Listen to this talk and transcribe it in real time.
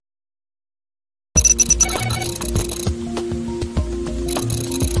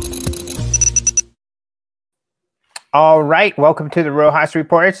All right, welcome to the Rojas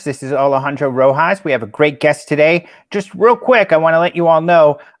Reports. This is Alejandro Rojas. We have a great guest today. Just real quick, I want to let you all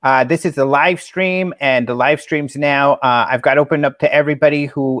know this is a live stream, and the live streams now I've got opened up to everybody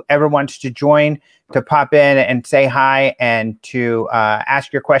who ever wants to join, to pop in and say hi and to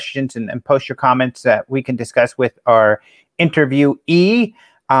ask your questions and post your comments that we can discuss with our interviewee.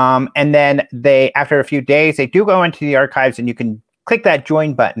 And then after a few days, they do go into the archives, and you can click that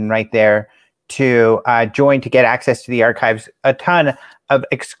join button right there to join to get access to the archives. A ton of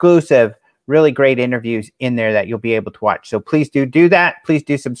exclusive, really great interviews in there that you'll be able to watch. So please do that. Please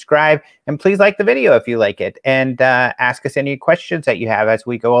do subscribe, and please like the video if you like it, and ask us any questions that you have as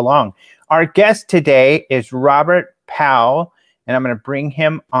we go along. Our guest today is Robert Powell, and I'm going to bring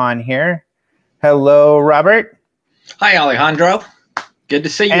him on here. Hello, Robert. Hi, Alejandro. Good to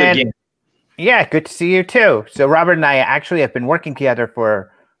see you again. Yeah, good to see you too. So Robert and I actually have been working together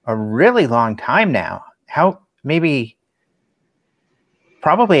for a really long time now. Probably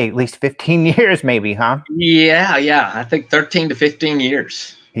at least 15 years, maybe, huh? Yeah. I think 13 to 15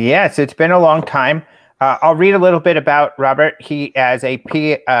 years. Yes, it's been a long time. I'll read a little bit about Robert. He has a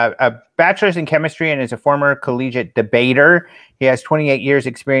bachelor's in chemistry and is a former collegiate debater. He has 28 years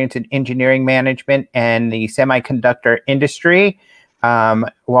experience in engineering management and the semiconductor industry.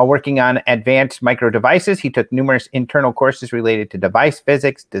 While working on advanced micro devices, he took numerous internal courses related to device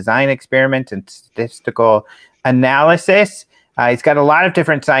physics, design experiments, and statistical analysis. He's got a lot of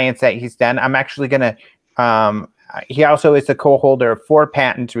different science that he's done. I'm actually going to, he also is the co-holder of 4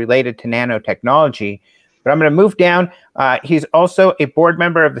 patents related to nanotechnology. But I'm going to move down. He's also a board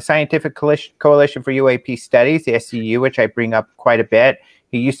member of the Scientific Coalition for UAP Studies, the SCU, which I bring up quite a bit.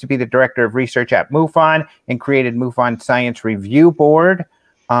 He used to be the director of research at MUFON and created MUFON Science Review Board.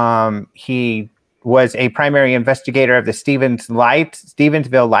 He was a primary investigator of the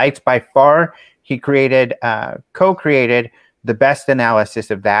Stevensville Lights. By far, he co-created the best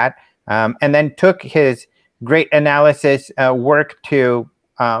analysis of that, and then took his great analysis work to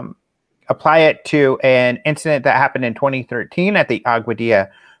apply it to an incident that happened in 2013 at the Aguadilla,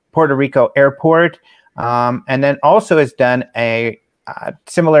 Puerto Rico airport, and then also has done a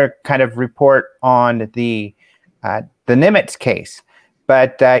similar kind of report on the Nimitz case.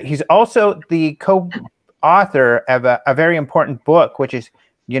 But he's also the co-author of a very important book, which is,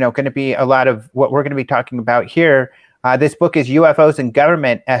 going to be a lot of what we're going to be talking about here. This book is UFOs and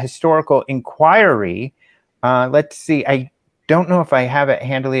Government, a Historical Inquiry. Let's see. I don't know if I have it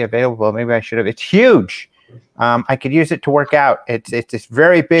handily available. Maybe I should have. It's huge. I could use it to work out. It's this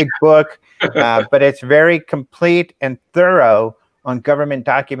very big book, but it's very complete and thorough on government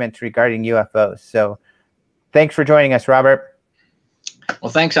documents regarding UFOs. So thanks for joining us, Robert.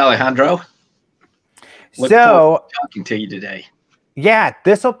 Well, thanks, Alejandro. Look forward to talking to you today. Yeah,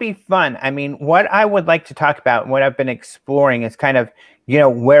 this will be fun. I mean, what I would like to talk about and what I've been exploring is kind of,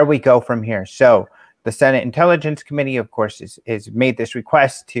 where we go from here. So the Senate Intelligence Committee, of course, is made this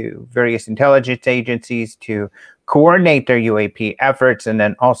request to various intelligence agencies to coordinate their UAP efforts and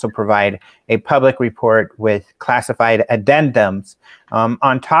then also provide a public report with classified addendums.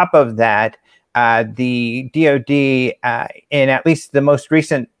 On top of that, the DOD, in at least the most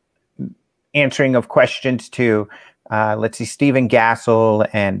recent answering of questions to, let's see, Stephen Gassel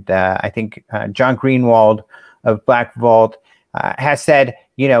and I think John Greenwald of Black Vault, has said,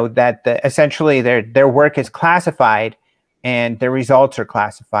 that essentially their work is classified and their results are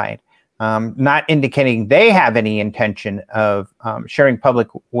classified, not indicating they have any intention of sharing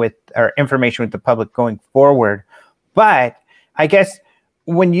information with the public going forward. But I guess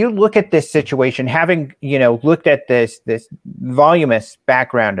when you look at this situation, having looked at this voluminous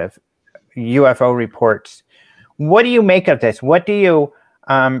background of UFO reports, what do you make of this? What do you?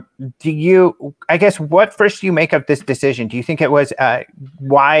 I guess, what first do you make of this decision? Do you think it was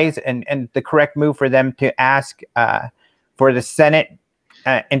wise and the correct move for them to ask for the Senate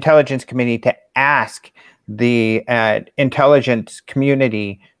Intelligence Committee to ask the intelligence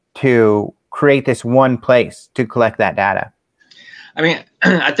community to create this one place to collect that data? I mean,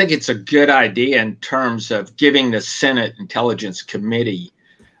 I think it's a good idea in terms of giving the Senate Intelligence Committee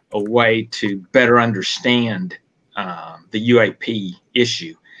a way to better understand the UAP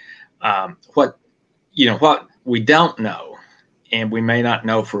issue. What we don't know, and we may not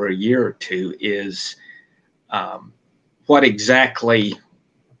know for a year or two, is what exactly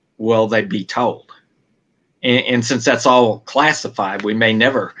will they be told? And since that's all classified, we may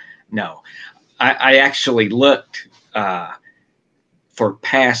never know. I actually looked for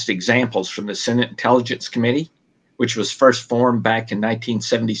past examples from the Senate Intelligence Committee, which was first formed back in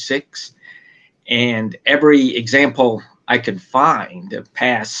 1976. And every example I could find of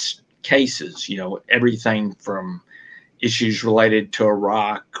past cases, everything from issues related to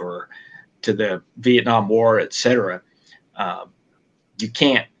Iraq or to the Vietnam War, et cetera, you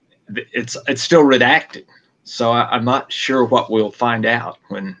can't. It's still redacted. So I'm not sure what we'll find out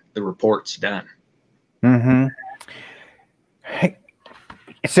when the report's done. Mm-hmm.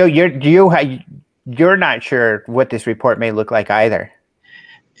 So you're not sure what this report may look like either.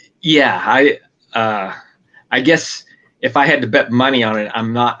 Yeah, I guess if I had to bet money on it,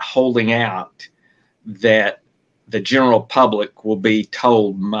 I'm not holding out that the general public will be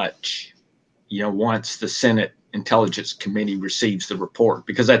told much, once the Senate Intelligence Committee receives the report,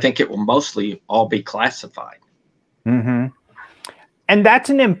 because I think it will mostly all be classified. Mm-hmm. And that's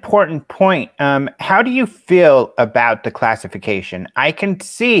an important point. How do you feel about the classification? I can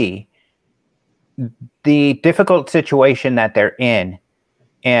see the difficult situation that they're in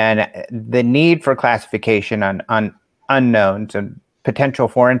and the need for classification on unknowns and potential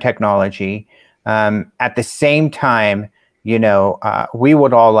foreign technology. At the same time, we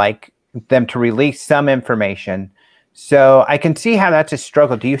would all like them to release some information. So I can see how that's a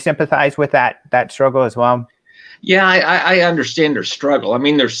struggle. Do you sympathize with that struggle as well? Yeah, I understand their struggle. I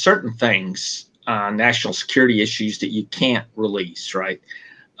mean, there's certain things, national security issues that you can't release, right?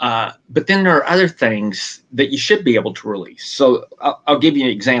 But then there are other things that you should be able to release. So I'll give you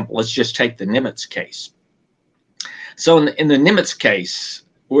an example. Let's just take the Nimitz case. So in the Nimitz case,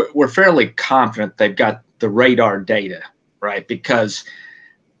 we're fairly confident they've got the radar data, right? Because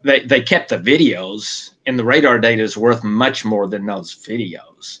they kept the videos, and the radar data is worth much more than those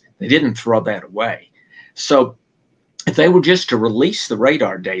videos. They didn't throw that away. So if they were just to release the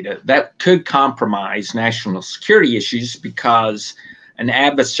radar data, that could compromise national security issues, because an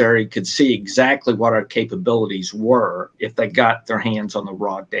adversary could see exactly what our capabilities were if they got their hands on the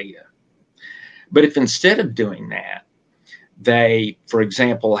raw data. But if instead of doing that, they, for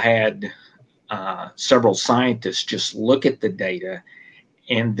example, had several scientists just look at the data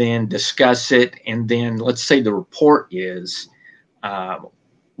and then discuss it, and then let's say the report is,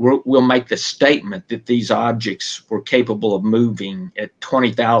 we'll make the statement that these objects were capable of moving at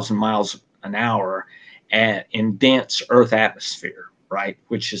 20,000 miles an hour in dense Earth atmosphere, right?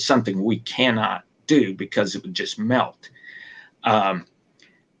 Which is something we cannot do because it would just melt. To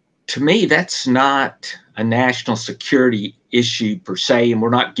me, that's not a national security issue per se, and we're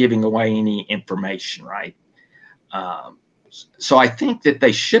not giving away any information, right? So I think that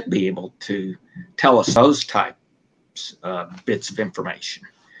they should be able to tell us those types bits of information.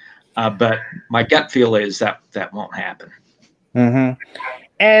 But my gut feel is that won't happen. Mm-hmm.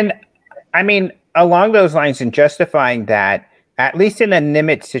 And I mean, along those lines, and justifying that, at least in the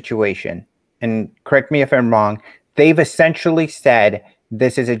Nimitz situation, and correct me if I'm wrong, they've essentially said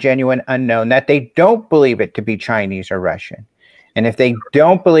this is a genuine unknown, that they don't believe it to be Chinese or Russian. And if they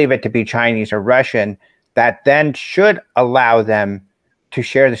don't believe it to be Chinese or Russian, that then should allow them to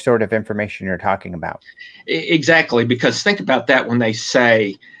share the sort of information you're talking about. Exactly, because think about that when they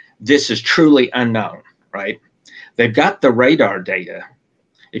say this is truly unknown, right? They've got the radar data.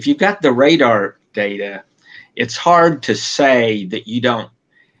 If you've got the radar data, it's hard to say that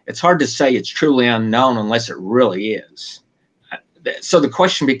it's hard to say it's truly unknown unless it really is. So the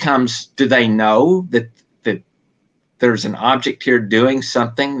question becomes, do they know that there's an object here doing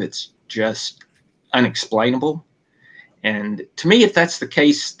something that's just unexplainable? And to me, if that's the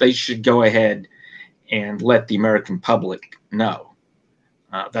case, they should go ahead and let the American public know.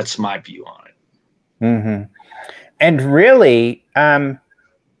 That's my view on it. Mm-hmm. And really,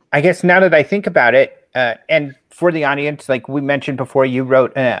 I guess now that I think about it, and for the audience, like we mentioned before, you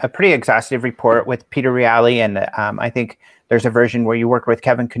wrote a pretty exhaustive report with Peter Reale, and I think there's a version where you worked with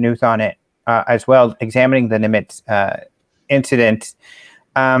Kevin Knuth on it as well, examining the Nimitz incident.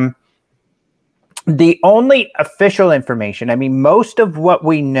 The only official information, I mean, most of what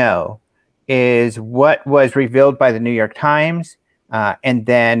we know is what was revealed by the New York Times, and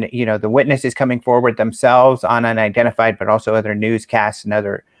then, the witnesses coming forward themselves on unidentified, but also other newscasts and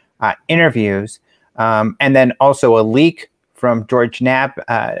other interviews. And then also a leak from George Knapp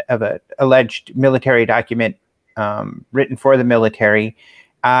of an alleged military document written for the military.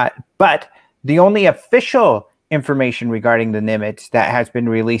 But the only official information regarding the Nimitz that has been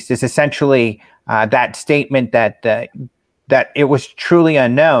released is essentially that statement that it was truly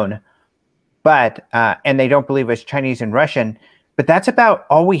unknown, but and they don't believe it's Chinese and Russian. But that's about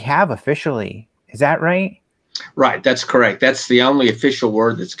all we have officially. Is that right? Right, that's correct. That's the only official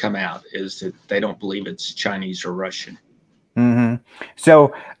word that's come out, is that they don't believe it's Chinese or Russian. Mm-hmm.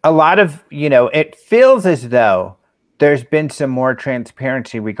 So a lot of, it feels as though there's been some more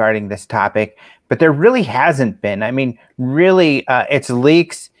transparency regarding this topic, but there really hasn't been. I mean, really, it's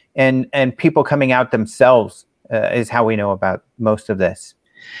leaks and people coming out themselves is how we know about most of this.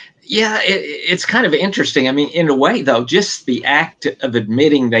 Yeah, it's kind of interesting. I mean, in a way, though, just the act of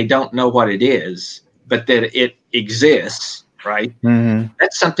admitting they don't know what it is, but that it exists, right? Mm-hmm.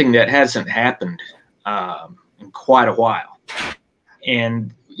 That's something that hasn't happened in quite a while.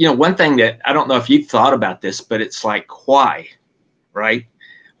 And, you know, one thing that I don't know if you've thought about this, but it's like, why, right?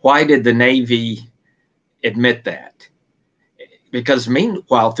 Why did the Navy admit that? Because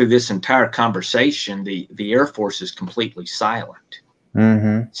meanwhile, through this entire conversation, the Air Force is completely silent.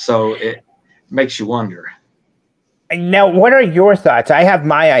 Mm-hmm. So it makes you wonder. Now, what are your thoughts? I have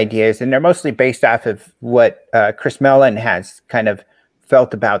my ideas, and they're mostly based off of what Chris Mellon has kind of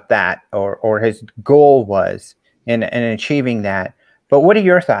felt about that, or his goal was in achieving that. But what are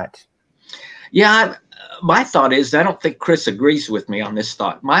your thoughts? Yeah, my thought is I don't think Chris agrees with me on this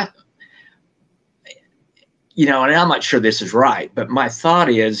thought. You know, and I'm not sure this is right, but my thought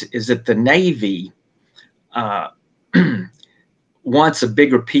is that the Navy wants a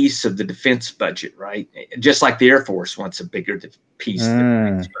bigger piece of the defense budget, right? Just like the Air Force wants a bigger piece of the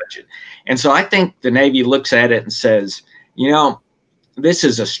defense budget. And so I think the Navy looks at it and says, you know, this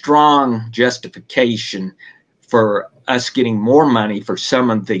is a strong justification for us getting more money for some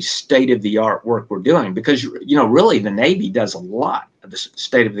of the state-of-the-art work we're doing. Because, you know, really the Navy does a lot of the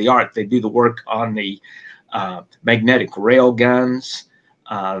state-of-the-art. They do the work on the magnetic rail guns.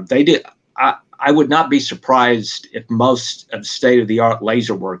 They did. I would not be surprised if most of state-of-the-art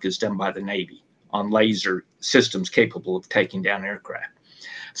laser work is done by the Navy on laser systems capable of taking down aircraft.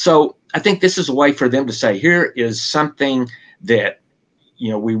 So I think this is a way for them to say, here is something that,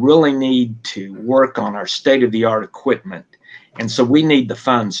 you know, we really need to work on our state-of-the-art equipment. And so we need the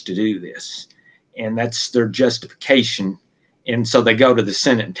funds to do this. And that's their justification. And so they go to the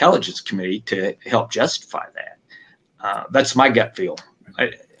Senate Intelligence Committee to help justify that. That's my gut feel.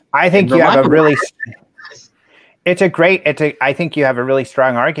 I think you have a really, I think you have a really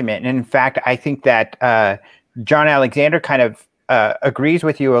strong argument. And in fact, I think that John Alexander kind of agrees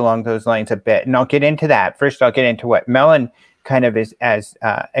with you along those lines a bit. And I'll get into that. First, I'll get into what Mellon kind of is as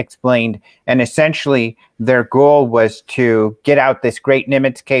explained. And essentially, their goal was to get out this great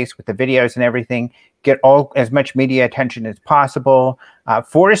Nimitz case with the videos and everything, get as much media attention as possible,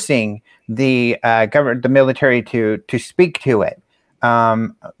 forcing the government, the military to speak to it.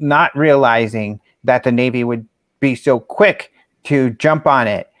 Not realizing that the Navy would be so quick to jump on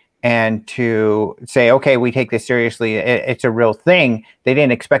it and to say, okay, we take this seriously. It's a real thing. They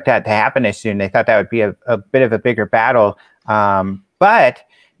didn't expect that to happen as soon. They thought that would be a bit of a bigger battle. But,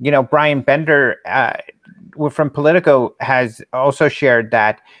 you know, Brian Bender from Politico has also shared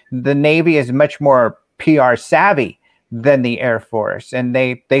that the Navy is much more PR savvy than the Air Force. And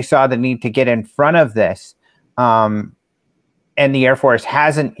they saw the need to get in front of this. And the Air Force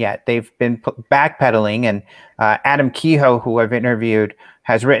hasn't yet. They've been backpedaling. And Adam Kehoe, who I've interviewed,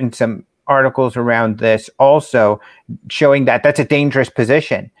 has written some articles around this also, showing that that's a dangerous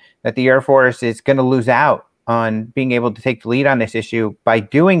position, that the Air Force is going to lose out on being able to take the lead on this issue by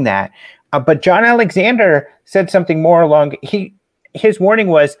doing that. But John Alexander said something more along. His warning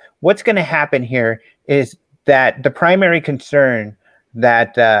was, what's going to happen here is that the primary concern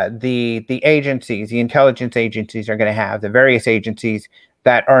that the agencies, the intelligence agencies are going to have, the various agencies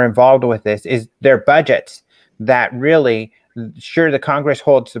that are involved with this, is their budgets. That really, sure, the Congress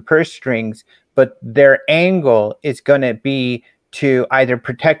holds the purse strings, but their angle is going to be to either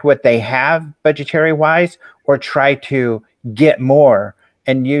protect what they have budgetary-wise or try to get more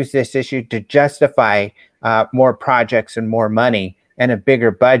and use this issue to justify more projects and more money and a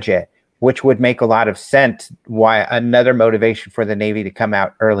bigger budget, which would make a lot of sense. Why another motivation for the Navy to come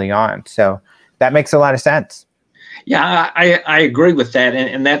out early on. So that makes a lot of sense. Yeah, I agree with that.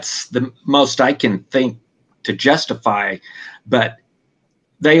 And that's the most I can think to justify. But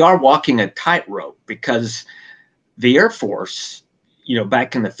they are walking a tightrope because the Air Force, you know,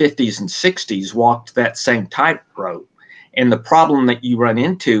 back in the 50s and 60s walked that same tightrope. And the problem that you run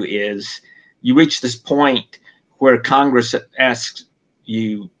into is you reach this point where Congress asks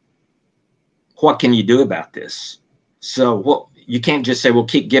you, what can you do about this? So you can't just say, well,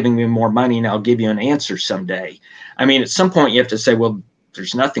 keep giving me more money and I'll give you an answer someday. I mean, at some point you have to say, well,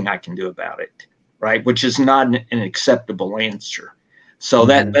 there's nothing I can do about it, right? Which is not an acceptable answer. So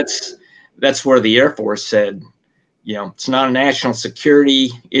that's where the Air Force said, you know, it's not a national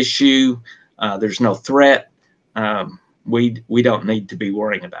security issue. There's no threat. We don't need to be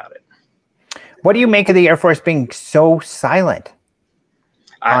worrying about it. What do you make of the Air Force being so silent?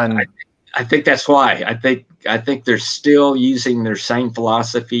 I think that's why. I think they're still using their same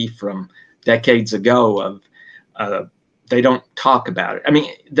philosophy from decades ago of they don't talk about it. I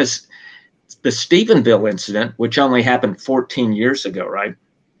mean, the Stephenville incident, which only happened 14 years ago, right?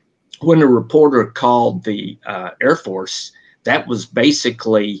 When a reporter called the Air Force, that was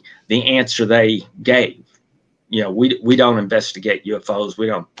basically the answer they gave. You know, we don't investigate UFOs. We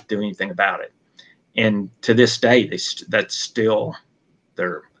don't do anything about it. And to this day, that's still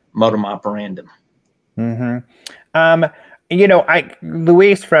their modum operandum. Mm-hmm. You know,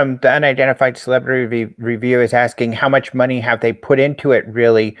 Luis from the Unidentified Celebrity Review is asking how much money have they put into it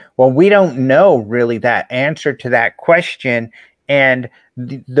really? Well, we don't know really that answer to that question. And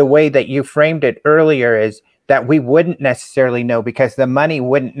the way that you framed it earlier is that we wouldn't necessarily know because the money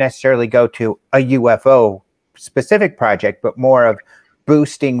wouldn't necessarily go to a UFO specific project, but more of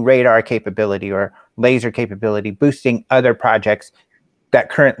boosting radar capability or laser capability, boosting other projects that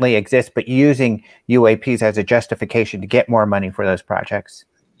currently exist, but using UAPs as a justification to get more money for those projects.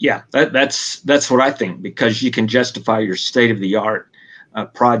 Yeah, that's what I think, because you can justify your state-of-the-art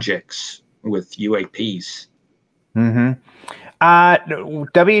projects with UAPs. Mm-hmm.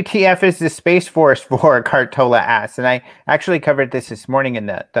 WTF is the Space Force for, Cartola asks, and I actually covered this morning in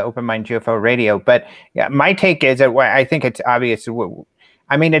the Open Mind UFO radio, but yeah, my take is that I think it's obvious.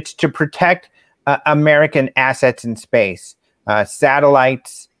 I mean, it's to protect American assets in space.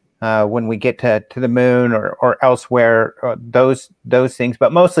 Satellites, when we get to the moon or elsewhere, those things.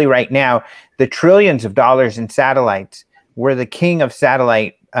 But mostly right now, the trillions of dollars in satellites. We're the king of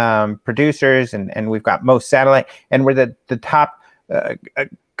satellite producers, and we've got most satellite, and we're the top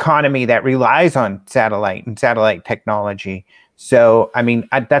economy that relies on satellite and satellite technology. So, I mean,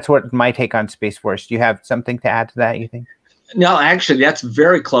 that's what my take on Space Force. Do you have something to add to that, you think? No, actually, that's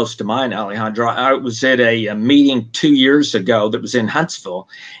very close to mine, Alejandro. I was at a meeting 2 years ago that was in Huntsville,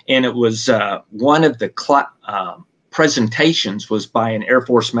 and it was one of the presentations was by an Air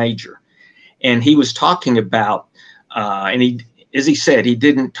Force major, and he was talking about, and he, as he said, he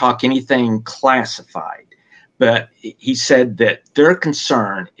didn't talk anything classified, but he said that their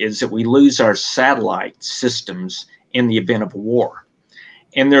concern is that we lose our satellite systems in the event of a war,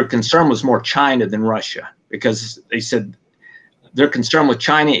 and their concern was more China than Russia, because they said their concern with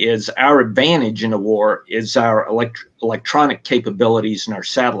China is our advantage in a war is our electronic capabilities and our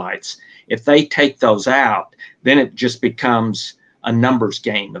satellites. If they take those out, then it just becomes a numbers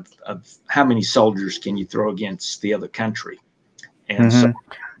game of how many soldiers can you throw against the other country. And so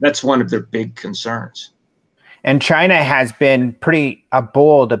that's one of their big concerns. And China has been pretty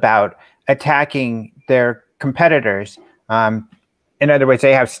bold about attacking their competitors. In other words,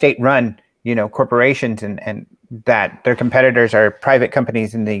 they have state-run, corporations and that their competitors are private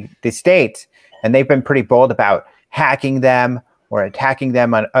companies in the States, and they've been pretty bold about hacking them or attacking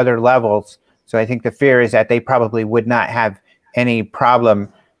them on other levels. So I think the fear is that they probably would not have any problem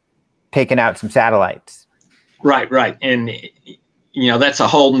taking out some satellites. Right. And, that's a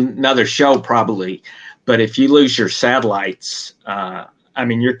whole nother show probably. But if you lose your satellites,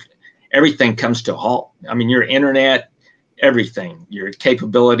 everything comes to a halt. I mean, your internet, everything, your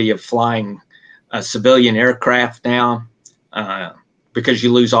capability of flying civilian aircraft now, because you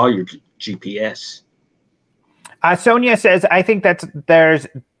lose all your GPS. Sonia says, which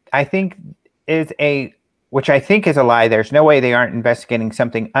I think is a lie. There's no way they aren't investigating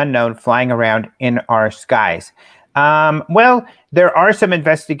something unknown flying around in our skies. Well, there are some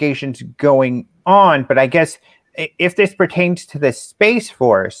investigations going on, but I guess if this pertains to the Space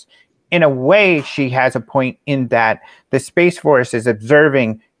Force, in a way, she has a point in that the Space Force is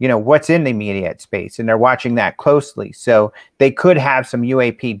observing, what's in the immediate space, and they're watching that closely. So they could have some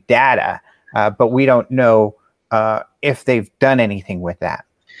UAP data, but we don't know if they've done anything with that.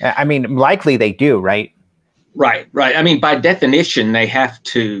 I mean, likely they do, right? Right. I mean, by definition, they have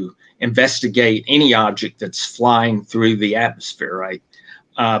to investigate any object that's flying through the atmosphere, right?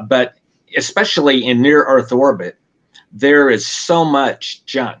 But especially in near Earth orbit, there is so much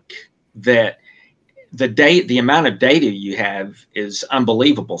junk that the amount of data you have is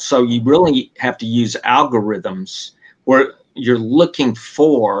unbelievable. So you really have to use algorithms where you're looking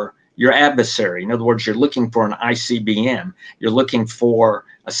for your adversary. In other words, you're looking for an ICBM. You're looking for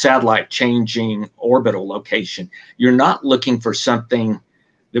a satellite changing orbital location. You're not looking for something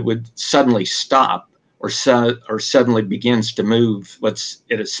that would suddenly stop or suddenly begins to move,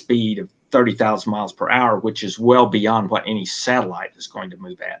 at a speed of 30,000 miles per hour, which is well beyond what any satellite is going to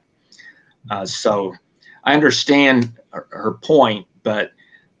move at. So I understand her point, but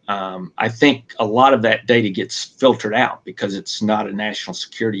I think a lot of that data gets filtered out because it's not a national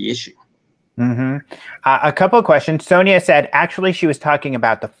security issue. A couple of questions. Sonia said, actually, she was talking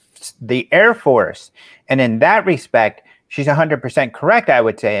about the Air Force. And in that respect, she's 100% correct, I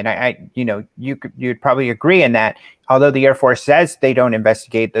would say. And you'd probably agree in that, although the Air Force says they don't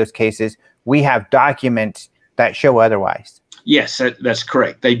investigate those cases, we have documents that show otherwise. Yes, that's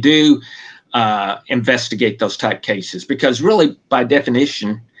correct. They do investigate those type cases, because really, by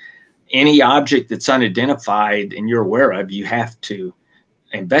definition, any object that's unidentified and you're aware of, you have to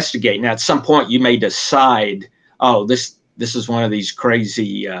investigate. Now, at some point, you may decide, oh, this is one of these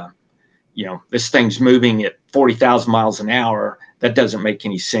crazy, this thing's moving at 40,000 miles an hour. That doesn't make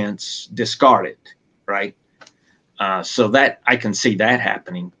any sense. Discard it, right? So that I can see that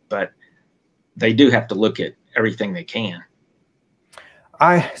happening, but they do have to look at everything they can.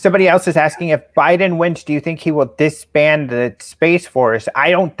 Somebody else is asking, if Biden wins, do you think he will disband the Space Force?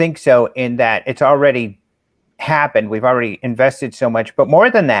 I don't think so, in that it's already happened. We've already invested so much. But more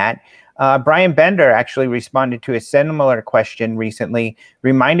than that, Brian Bender actually responded to a similar question recently,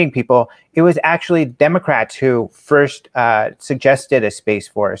 reminding people it was actually Democrats who first suggested a Space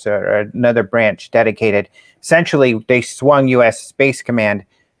Force or another branch dedicated. Essentially, they swung U.S. Space Command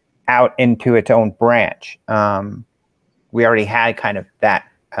out into its own branch. We already had kind of that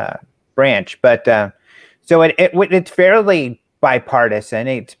branch, but so it's fairly bipartisan.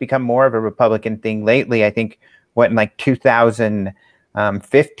 It's become more of a Republican thing lately. I think in like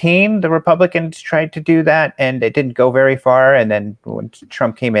 2015, the Republicans tried to do that, and it didn't go very far. And then when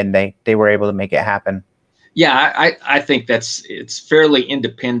Trump came in, they were able to make it happen. Yeah, I think it's fairly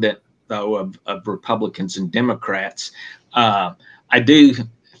independent, though, of Republicans and Democrats. I do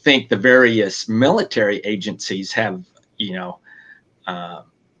think the various military agencies have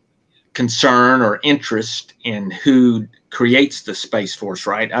concern or interest in who creates the Space Force,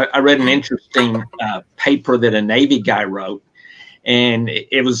 right? I read an interesting paper that a Navy guy wrote, and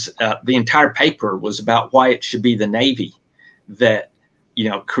it was the entire paper was about why it should be the Navy that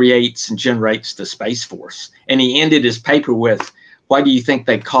creates and generates the Space Force. And he ended his paper with, "Why do you think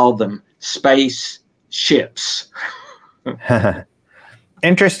they call them space ships?"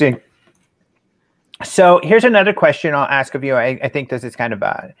 Interesting. So here's another question I'll ask of you. I think this is kind of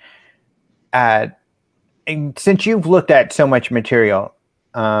since you've looked at so much material,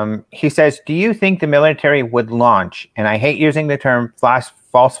 he says, do you think the military would launch, and I hate using the term false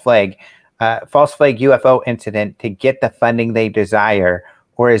flag UFO incident to get the funding they desire,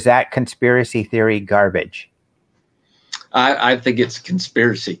 or is that conspiracy theory garbage? I think it's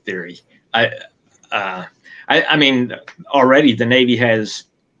conspiracy theory. I mean, already the Navy has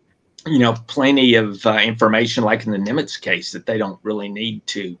plenty of information, like in the Nimitz case, that they don't really need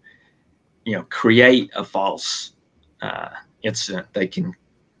to, create a false incident. They can,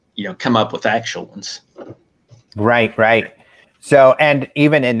 come up with actual ones. Right. So, and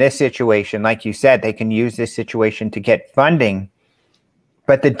even in this situation, like you said, they can use this situation to get funding.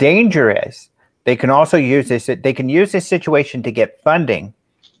 But the danger is they can also use this. They can use this situation to get funding,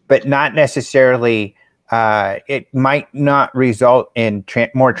 but not necessarily. It might not result in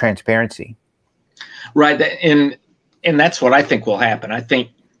more transparency. Right. And that's what I think will happen. I think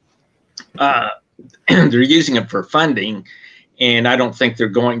they're using it for funding, and I don't think they're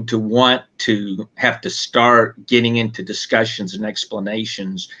going to want to have to start getting into discussions and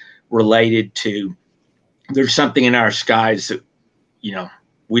explanations related to there's something in our skies that,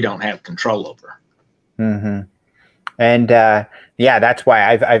 we don't have control over. Mm-hmm. And yeah, that's why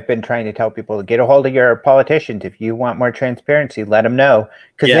I've been trying to tell people to get a hold of your politicians. If you want more transparency, let them know,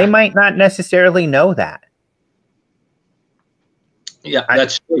 because they might not necessarily know that. Yeah,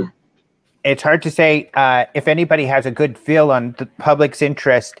 that's true. It's hard to say if anybody has a good feel on the public's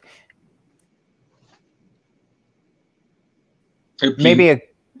interest. Maybe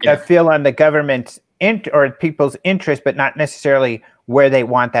a feel on the government's or people's interest, but not necessarily where they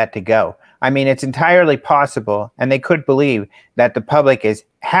want that to go. I mean, it's entirely possible, and they could believe that the public is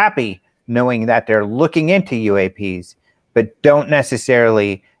happy knowing that they're looking into UAPs, but don't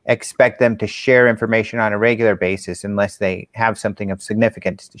necessarily expect them to share information on a regular basis unless they have something of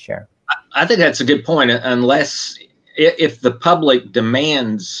significance to share. I think that's a good point, unless if the public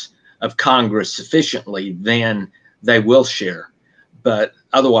demands of Congress sufficiently, then they will share. But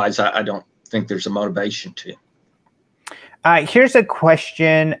otherwise, I don't think there's a motivation to. Here's a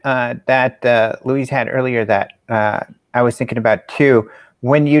question that Louise had earlier that I was thinking about too.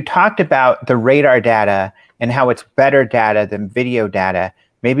 When you talked about the radar data and how it's better data than video data,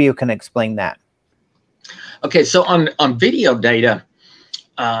 maybe you can explain that. Okay, so on video data,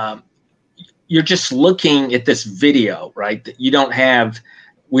 you're just looking at this video, right? We don't have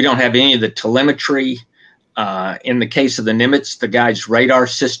any of the telemetry. In the case of the Nimitz, the guy's radar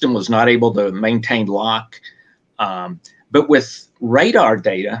system was not able to maintain lock. But with radar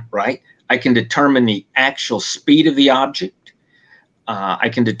data, right, I can determine the actual speed of the object. I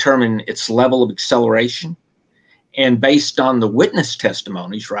can determine its level of acceleration. And based on the witness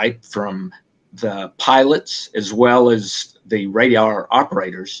testimonies, right, from the pilots as well as the radar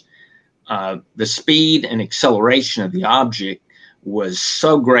operators, the speed and acceleration of the object was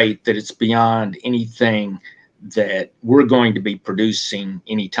so great that it's beyond anything that we're going to be producing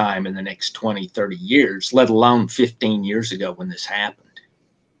anytime in the next 20, 30 years, let alone 15 years ago when this happened.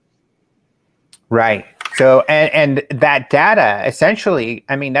 Right. So, and that data, essentially,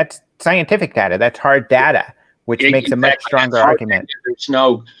 I mean, that's scientific data. That's hard data, which makes a much stronger argument.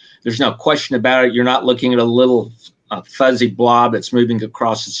 There's no question about it. You're not looking at a little fuzzy blob that's moving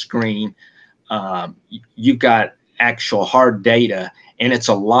across the screen. You've got actual hard data, and it's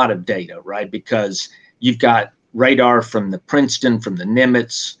a lot of data, right? Because you've got radar from the Princeton, from the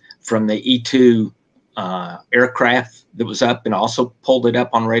Nimitz, from the E-2 aircraft that was up and also pulled it up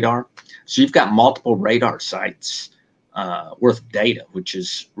on radar. So you've got multiple radar sites worth of data, which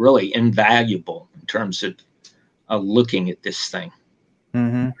is really invaluable in terms of looking at this thing.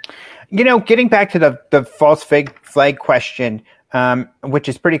 Mm-hmm. You know, getting back to the false flag question, which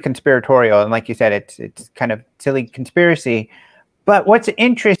is pretty conspiratorial, and like you said, it's kind of silly conspiracy. But what's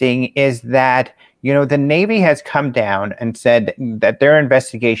interesting is that, you know, the Navy has come down and said that their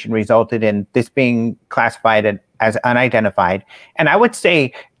investigation resulted in this being classified as unidentified, and I would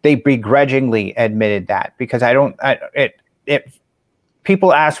say they begrudgingly admitted that, because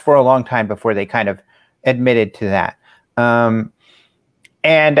people asked for a long time before they kind of admitted to that.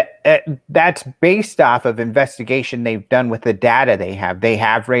 And that's based off of investigation they've done with the data they have. They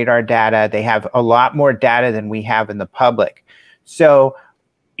have radar data. They have a lot more data than we have in the public. So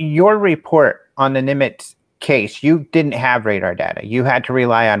your report on the Nimitz case, you didn't have radar data. You had to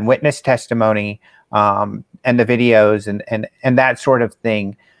rely on witness testimony and the videos and that sort of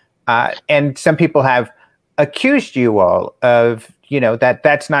thing. And some people have accused you all of, you know,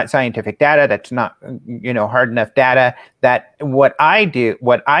 that's not scientific data. That's not, you know, hard enough data. That what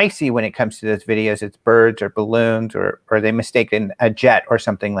I see when it comes to those videos, it's birds or balloons or they mistaken a jet or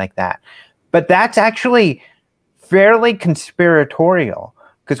something like that. But that's actually fairly conspiratorial,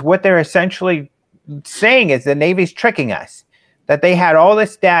 because what they're essentially saying is the Navy's tricking us, that they had all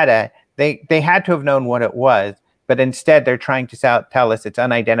this data. They had to have known what it was, but instead they're trying to tell us it's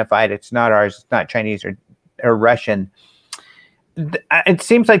unidentified. It's not ours. It's not Chinese or Russian. It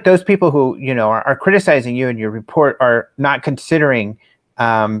seems like those people who, you know, are criticizing you in your report are not considering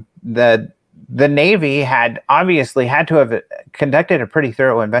the Navy had obviously had to have conducted a pretty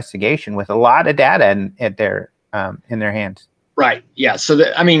thorough investigation with a lot of data in their hands. Right. Yeah. So,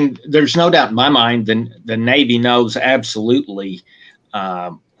 I mean, there's no doubt in my mind the Navy knows absolutely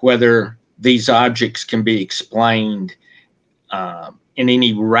whether these objects can be explained in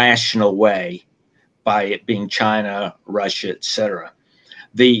any rational way by it being China, Russia, etc.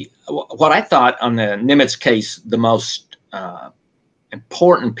 What I thought on the Nimitz case, the most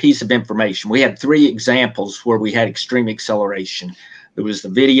important piece of information, we had 3 examples where we had extreme acceleration. There was the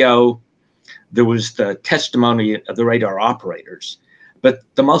video, there was the testimony of the radar operators, but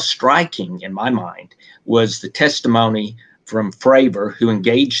the most striking in my mind was the testimony from Fravor, who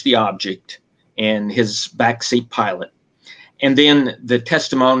engaged the object, and his backseat pilot. And then the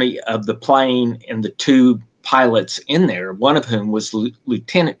testimony of the plane and the 2 pilots in there, one of whom was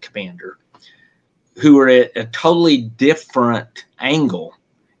lieutenant commander, who were at a totally different angle,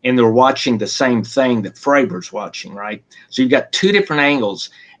 and they're watching the same thing that Fravor's watching, right? So you've got 2 different angles,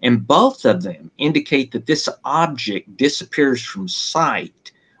 and both of them indicate that this object disappears from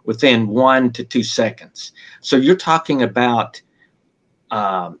sight within 1 to 2 seconds. So you're talking about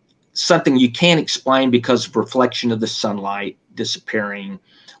something you can't explain because of reflection of the sunlight disappearing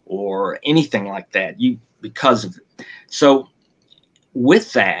or anything like that. Because of it. So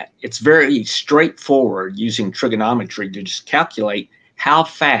with that, it's very straightforward using trigonometry to just calculate how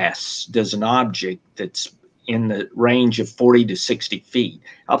fast does an object that's in the range of 40 to 60 feet,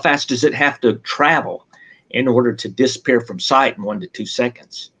 how fast does it have to travel in order to disappear from sight in 1 to 2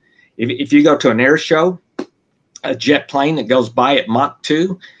 seconds? If you go to an air show, a jet plane that goes by at Mach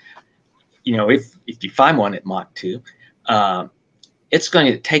 2, you know, if you find one at Mach 2, it's going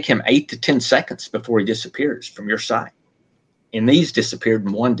to take him 8 to 10 seconds before he disappears from your sight. And these disappeared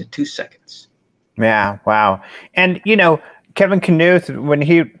in 1 to 2 seconds. Yeah, wow. And, you know, Kevin Knuth, when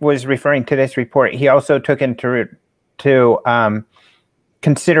he was referring to this report, he also took into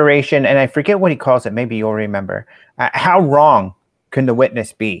consideration, and I forget what he calls it, maybe you'll remember, how wrong can the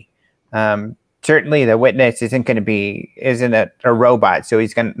witness be? Certainly the witness isn't a robot, so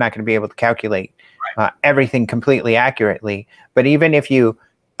he's not going to be able to calculate everything completely accurately. But even if you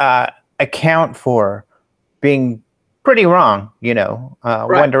account for being pretty wrong, Right.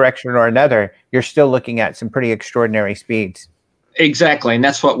 one direction or another, you're still looking at some pretty extraordinary speeds. Exactly. And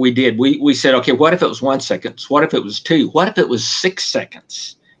that's what we did. We said, okay, what if it was 1 second? What if it was 2? What if it was 6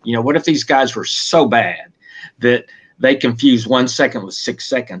 seconds? What if these guys were so bad that they confused 1 second with 6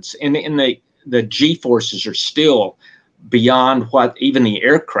 seconds? And the G forces are still beyond what even the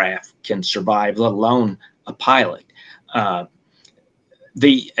aircraft can survive, let alone a pilot.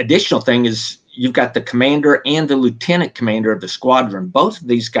 The additional thing is you've got the commander and the lieutenant commander of the squadron. Both of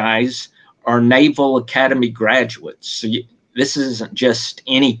these guys are Naval Academy graduates. So this isn't just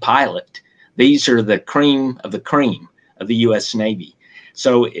any pilot. These are the cream of the U.S. Navy.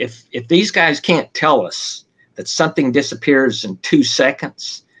 So if these guys can't tell us that something disappears in 2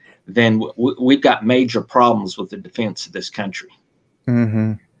 seconds, then we've got major problems with the defense of this country.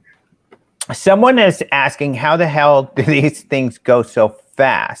 Mm-hmm. Someone is asking, how the hell do these things go so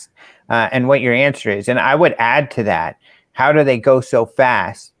fast? And what your answer is. And I would add to that, how do they go so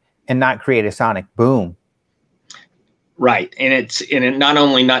fast and not create a sonic boom? Right. And it not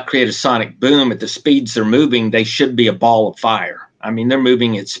only not create a sonic boom, at the speeds they're moving, they should be a ball of fire. I mean, they're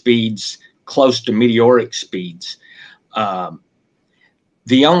moving at speeds close to meteoric speeds.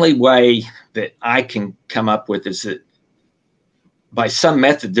 The only way that I can come up with is that by some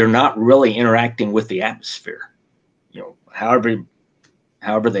method, they're not really interacting with the atmosphere,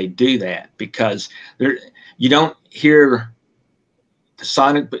 however they do that, because you don't hear the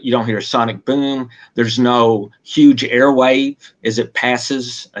sonic, but you don't hear a sonic boom. There's no huge airwave as it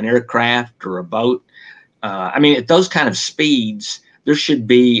passes an aircraft or a boat. I mean, at those kind of speeds, there should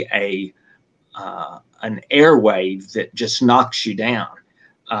be an airwave that just knocks you down.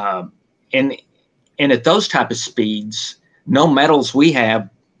 And at those type of speeds, no metals we have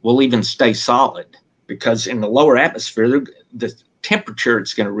will even stay solid, because in the lower atmosphere, the temperature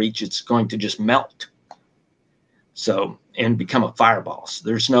it's going to reach, it's going to just melt. So, and become a fireball.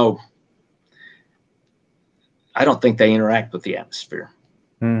 So I don't think they interact with the atmosphere.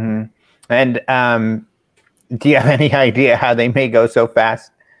 Mm-hmm. And do you have any idea how they may go so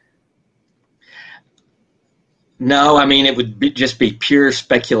fast? No, I mean, it would just be pure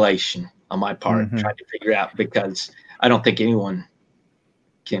speculation on my part, trying to figure out, because I don't think anyone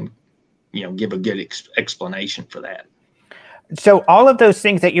can, give a good explanation for that. So all of those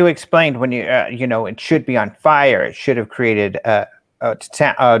things that you explained, when it should be on fire, it should have created a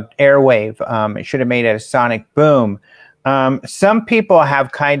airwave, it should have made a sonic boom. Some people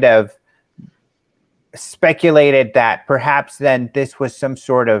have kind of speculated that perhaps then this was some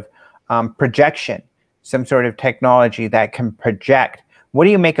sort of projection, some sort of technology that can project. What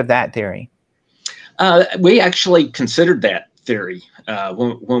do you make of that theory? We actually considered that theory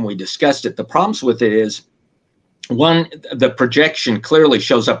when we discussed it. The problems with it is, one, the projection clearly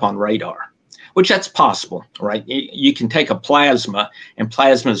shows up on radar, which that's possible, right? You can take a plasma, and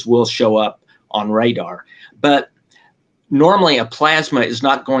plasmas will show up on radar. But normally a plasma is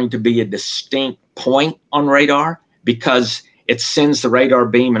not going to be a distinct point on radar, because it sends the radar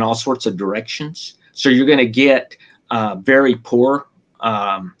beam in all sorts of directions. So you're going to get very poor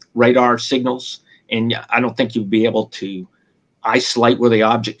radar signals, and I don't think you'll be able to isolate where the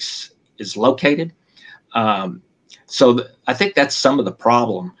object is located. So I think that's some of the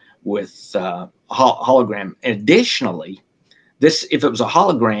problem with hologram. Additionally, if it was a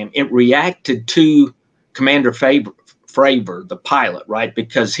hologram, it reacted to Commander Fravor, the pilot, right?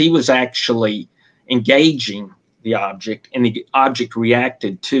 Because he was actually engaging the object, and the object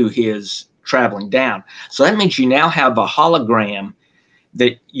reacted to his traveling down. So that means you now have a hologram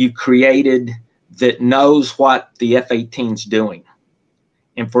that you created that knows what the F-18 is doing.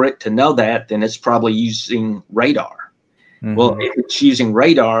 And for it to know that, then it's probably using radar. Mm-hmm. Well, if it's using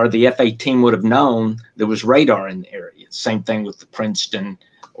radar, the F-18 would have known there was radar in the area. Same thing with the Princeton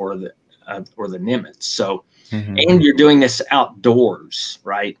or the Nimitz. So, and you're doing this outdoors,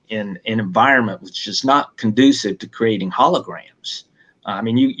 right, in an environment which is not conducive to creating holograms. I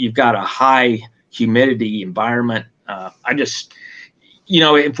mean, you've got a high humidity environment.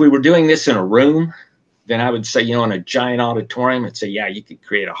 If we were doing this in a room, then I would say, in a giant auditorium, I'd say, yeah, you could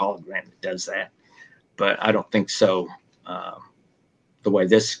create a hologram that does that. But I don't think so, the way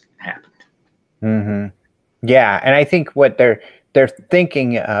this happened. Mm-hmm. Yeah, and I think what they're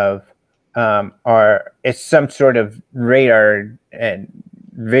thinking of is some sort of radar and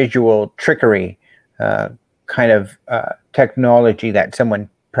visual trickery kind of technology that someone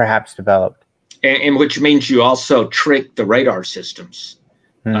perhaps developed. And which means you also trick the radar systems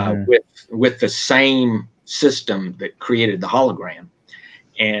with the same system that created the hologram.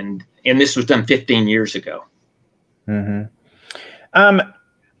 And this was done 15 years ago. Mm-hmm.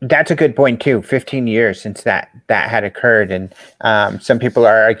 That's a good point too. 15 years since that had occurred, and some people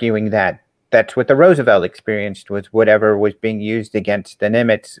are arguing that that's what the Roosevelt experienced, was whatever was being used against the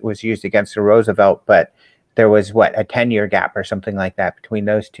Nimitz was used against the Roosevelt, but there was what, a 10-year gap or something like that between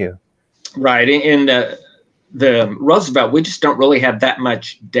those two. Right. In the Roosevelt, we just don't really have that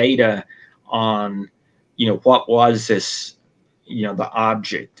much data on, what was this, the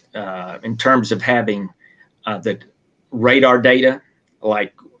object in terms of having the radar data.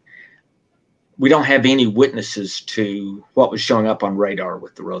 Like, we don't have any witnesses to what was showing up on radar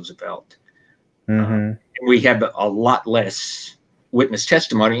with the Roosevelt. Mm-hmm. We have a lot less witness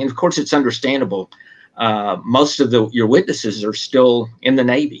testimony. And of course, it's understandable. Most of your witnesses are still in the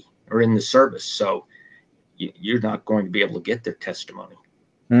Navy or in the service. So you're not going to be able to get their testimony.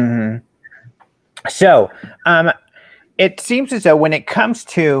 Mm-hmm. So it seems as though when it comes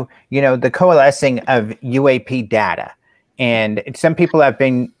to, the coalescing of UAP data, and some people have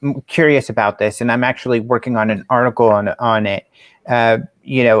been curious about this, and I'm actually working on an article on it.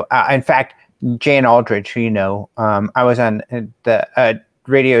 In fact, Jan Aldridge, who I was on the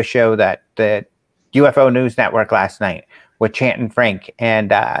radio show that the UFO News Network last night with Chant and Frank,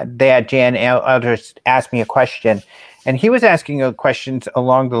 and they had Jan Aldridge ask me a question, and he was asking questions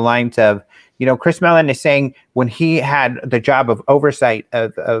along the lines of, Chris Mellon is saying when he had the job of oversight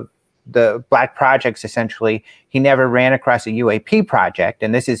of the Black projects, essentially, he never ran across a UAP project.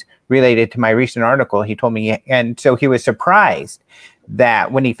 And this is related to my recent article. He told me, and so he was surprised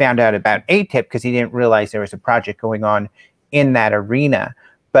that when he found out about ATIP, because he didn't realize there was a project going on in that arena.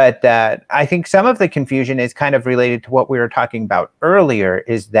 But I think some of the confusion is kind of related to what we were talking about earlier,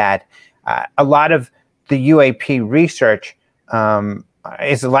 is that a lot of the UAP research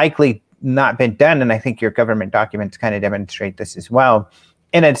is likely not been done. And I think your government documents kind of demonstrate this as well,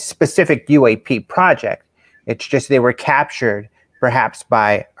 in a specific UAP project. It's just they were captured perhaps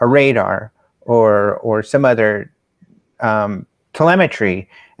by a radar or some other telemetry,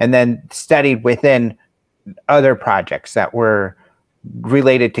 and then studied within other projects that were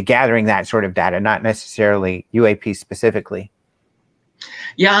related to gathering that sort of data, not necessarily UAP specifically.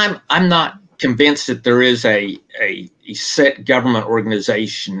 Yeah, I'm not convinced that there is a set government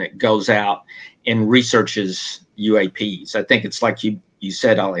organization that goes out and researches UAPs. I think it's like you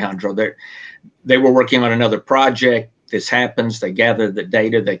said, Alejandro, they were working on another project. This happens, they gather the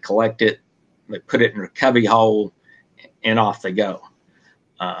data, they collect it, they put it in a cubby hole, and off they go.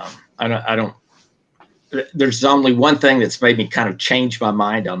 There's only one thing that's made me kind of change my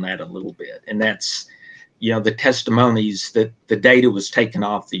mind on that a little bit, and that's, the testimonies that the data was taken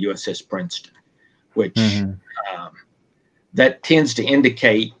off the USS Princeton, which that tends to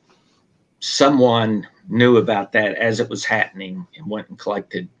indicate someone knew about that as it was happening and went and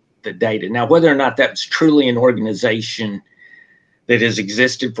collected the data. Now, whether or not that's truly an organization that has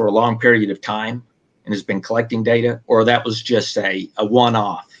existed for a long period of time and has been collecting data, or that was just a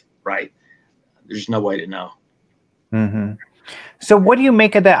one-off, right? There's no way to know. Mm-hmm. So what do you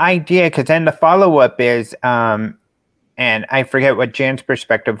make of the idea? Because then the follow-up is, and I forget what Jan's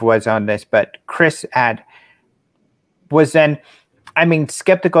perspective was on this, but Chris was then,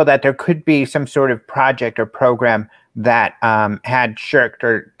 skeptical that there could be some sort of project or program that had shirked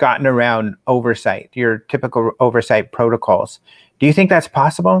or gotten around oversight, your typical oversight protocols. Do you think that's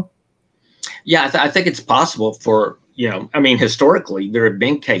possible? Yeah, I think it's possible for, historically, there have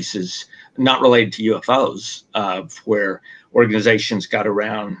been cases not related to UFOs where organizations got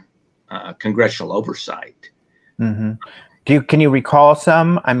around congressional oversight. Mm-hmm. Can you recall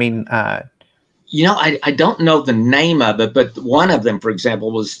some? I don't know the name of it, but one of them, for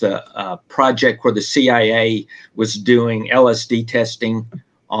example, was the project where the CIA was doing LSD testing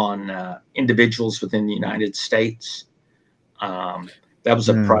on individuals within the United States. That was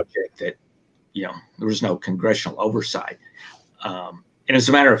a project that, there was no congressional oversight. And as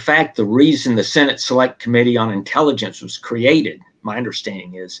a matter of fact, the reason the Senate Select Committee on Intelligence was created, my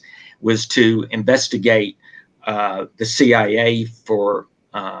understanding was to investigate the CIA for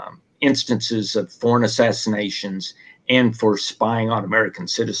instances of foreign assassinations and for spying on American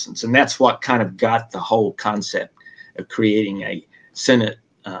citizens. And that's what kind of got the whole concept of creating a Senate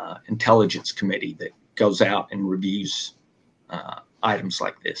Intelligence Committee that goes out and reviews items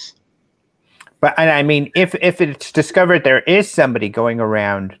like this. But if it's discovered there is somebody going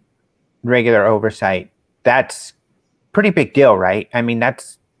around regular oversight, that's pretty big deal, right?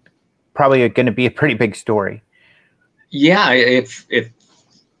 That's probably going to be a pretty big story. Yeah, if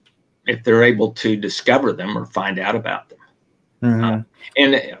they're able to discover them or find out about them. Mm-hmm.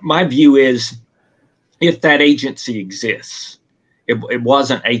 And my view is, if that agency exists, it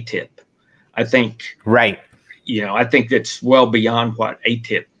wasn't ATIP. I think, right. I think that's well beyond what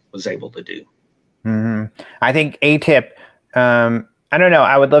ATIP was able to do. I think ATIP. I don't know.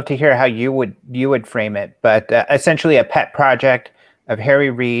 I would love to hear how you would frame it, but essentially a pet project of Harry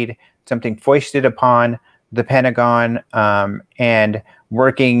Reid, something foisted upon the Pentagon, and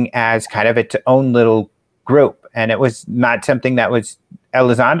working as kind of its own little group. And it was not something that was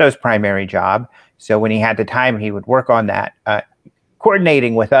Elizondo's primary job. So when he had the time, he would work on that,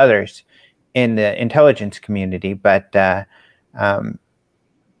 coordinating with others in the intelligence community, but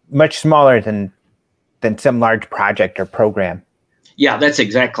much smaller than some large project or program. Yeah, that's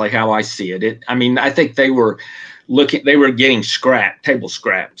exactly how I see it. I mean, I think they were getting table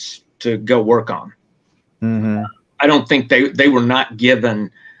scraps to go work on. I don't think they were not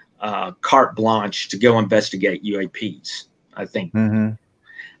given carte blanche to go investigate UAPs. I think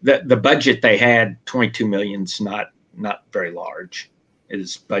the budget they had, 22 million, is not very large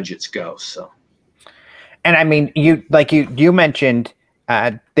as budgets go. So, and I mean, you mentioned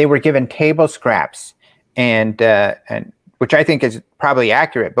they were given table scraps, and which I think is probably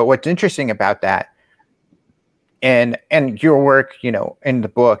accurate. But what's interesting about that, and your work, in the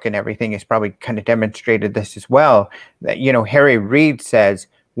book and everything, has probably kind of demonstrated this as well, that, Harry Reid says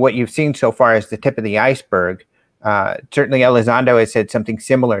what you've seen so far is the tip of the iceberg. Certainly Elizondo has said something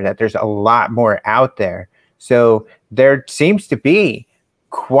similar, that there's a lot more out there. So there seems to be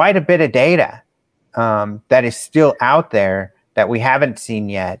quite a bit of data that is still out there that we haven't seen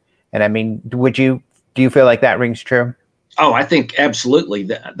yet. And I mean, do you feel like that rings true? Oh, I think absolutely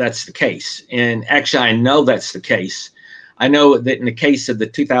that's the case. And actually, I know that's the case. I know that in the case of the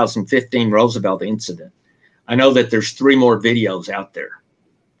 2015 Roosevelt incident, I know that there's 3 more videos out there.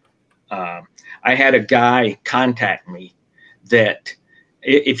 I had a guy contact me that,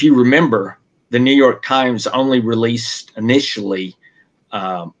 if you remember, the New York Times only released initially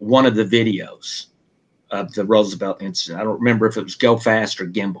one of the videos of the Roosevelt incident. I don't remember if it was Go Fast or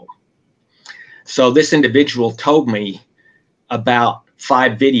Gimbal. So this individual told me about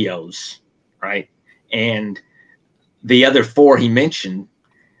 5 videos, right? And the other 4 he mentioned,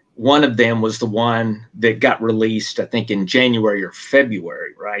 one of them was the one that got released, I think, in January or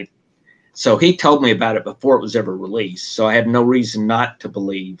February, right? So he told me about it before it was ever released. So I have no reason not to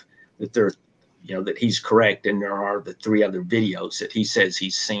believe that that he's correct, and there are the 3 other videos that he says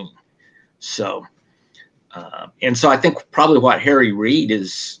he's seen. So, and so I think probably what Harry Reid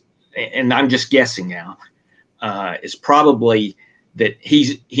is, and I'm just guessing now, is probably that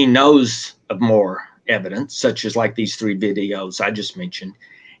he knows of more evidence, such as like these 3 videos I just mentioned.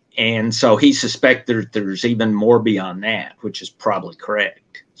 And so he suspects there's even more beyond that, which is probably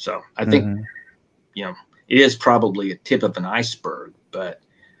correct. So I think, it is probably a tip of an iceberg, but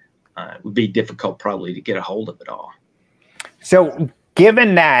it would be difficult probably to get a hold of it all. So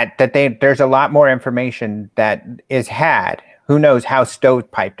given that there's a lot more information that is had, who knows how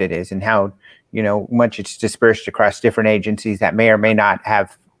stovepiped it is and how, much it's dispersed across different agencies that may or may not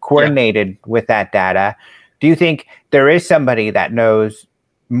have coordinated with that data. Do you think there is somebody that knows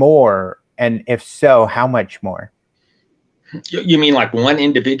more? And if so, how much more? You mean like one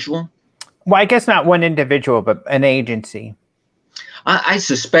individual? Well, I guess not one individual, but an agency. I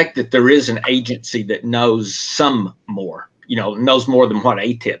suspect that there is an agency that knows some more, knows more than what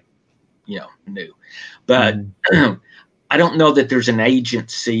ATIP, knew. But I don't know that there's an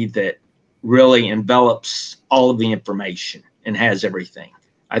agency that really envelops all of the information and has everything.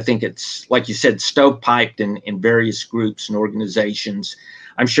 I think it's, like you said, stovepiped in various groups and organizations.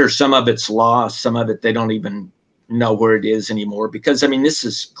 I'm sure some of it's lost, some of it they don't even know where it is anymore, because, I mean, this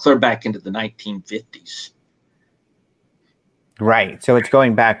is clear back into the 1950s. Right. So it's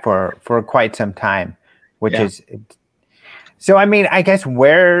going back for quite some time, which is, so, I mean, I guess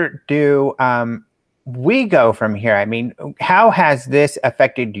where do we go from here? I mean, how has this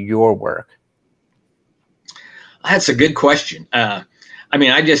affected your work? That's a good question. I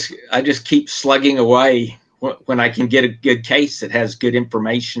mean, I just keep slugging away when I can get a good case that has good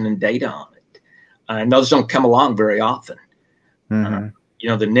information and data on it. And those don't come along very often. The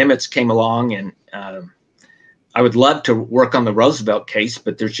Nimitz came along, and I would love to work on the Roosevelt case,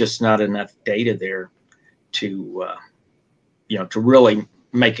 but there's just not enough data there to really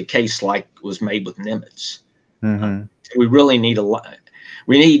make a case like was made with Nimitz. We really need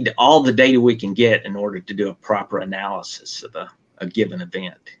we need all the data we can get in order to do a proper analysis of a given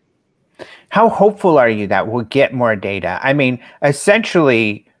event. How hopeful are you that we'll get more data? I mean,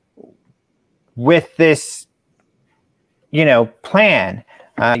 essentially, with this, plan,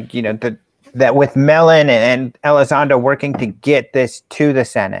 that with Mellon and Elizondo working to get this to the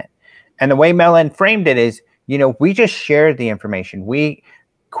Senate, and the way Mellon framed it is, we just shared the information. We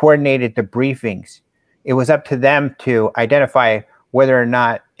coordinated the briefings. It was up to them to identify whether or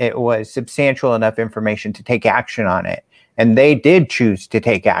not it was substantial enough information to take action on it. And they did choose to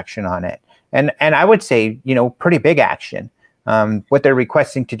take action on it. And I would say, pretty big action. What they're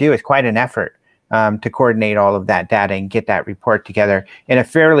requesting to do is quite an effort to coordinate all of that data and get that report together in a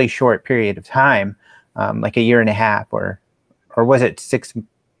fairly short period of time, like a year and a half, or was it 6,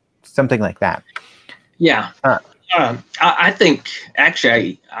 something like that? Yeah. I think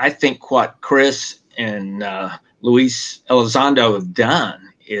what Chris and Luis Elizondo have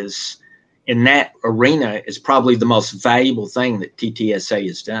done is, in that arena, is probably the most valuable thing that TTSA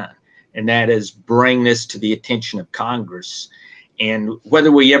has done. And that is bring this to the attention of Congress. And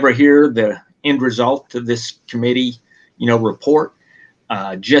whether we ever hear the end result of this committee, report,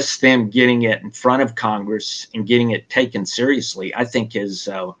 just them getting it in front of Congress and getting it taken seriously, I think is,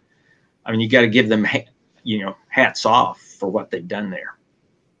 you got to give them, hats off for what they've done there.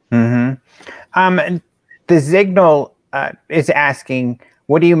 Mm-hmm. The Signal is asking,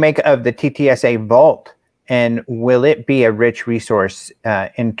 what do you make of the TTSA Vault? And will it be a rich resource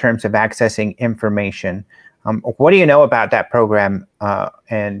in terms of accessing information? What do you know about that program?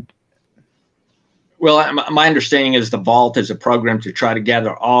 Well, my understanding is the Vault is a program to try to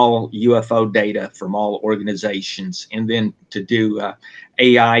gather all UFO data from all organizations and then to do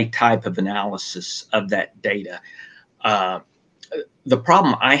AI type of analysis of that data. The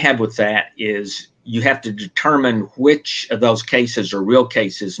problem I have with that is you have to determine which of those cases are real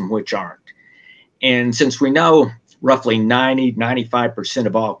cases and which aren't. And since we know roughly 95%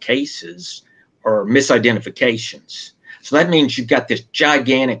 of all cases are misidentifications, so that means you've got this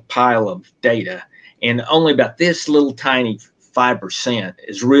gigantic pile of data, and only about this little tiny 5%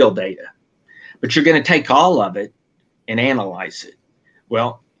 is real data. But you're going to take all of it and analyze it.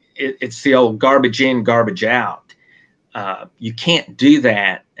 Well, it's the old garbage in, garbage out. You can't do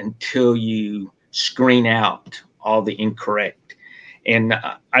that until you screen out all the incorrect. And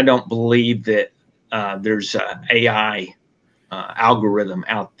I don't believe that there's an AI algorithm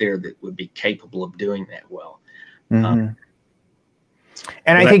out there that would be capable of doing that well. Mm-hmm.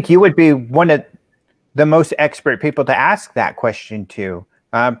 And I think you would be one of the most expert people to ask that question to,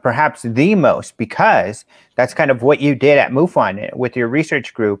 perhaps the most, because that's kind of what you did at MUFON with your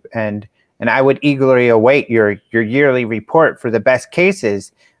research group. And I would eagerly await your yearly report for the best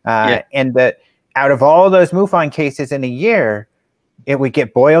cases. And out of all those MUFON cases in a year, it would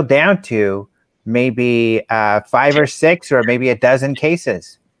get boiled down to maybe 5 or 6 or maybe a dozen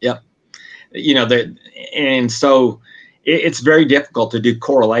cases. Yep. And so it's very difficult to do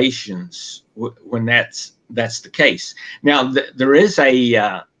correlations when that's the case. Now, there is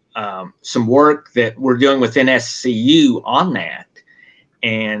some work that we're doing with NSCU on that.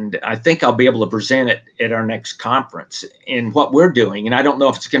 And I think I'll be able to present it at our next conference. And what we're doing, and I don't know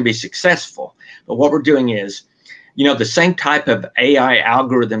if it's going to be successful, but what we're doing is, the same type of AI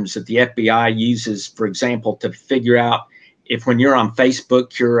algorithms that the FBI uses, for example, to figure out if when you're on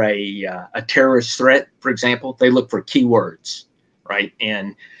Facebook, you're a terrorist threat, for example, they look for keywords, right?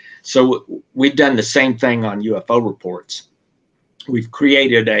 And so we've done the same thing on UFO reports. We've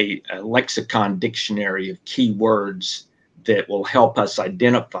created a lexicon dictionary of keywords that will help us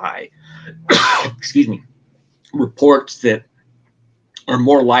identify, excuse me, reports that are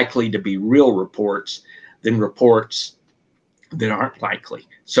more likely to be real reports than reports that aren't likely.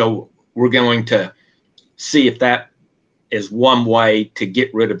 So we're going to see if that is one way to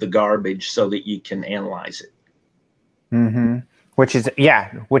get rid of the garbage so that you can analyze it. Mm-hmm.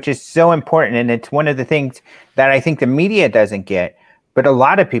 Which is so important. And it's one of the things that I think the media doesn't get, but a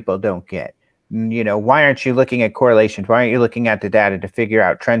lot of people don't get. Why aren't you looking at correlations? Why aren't you looking at the data to figure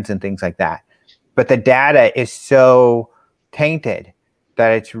out trends and things like that? But the data is so tainted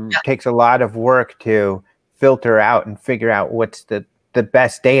that it takes a lot of work to filter out and figure out what's the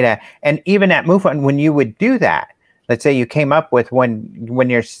best data. And even at MUFON, when you would do that, let's say you came up with when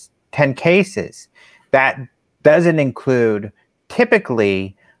you're 10 cases, that doesn't include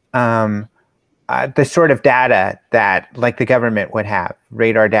typically the sort of data that like the government would have,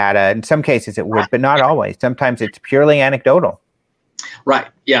 radar data. In some cases it would, but not always. Sometimes it's purely anecdotal. Right.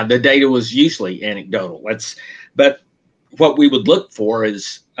 Yeah. The data was usually anecdotal. But what we would look for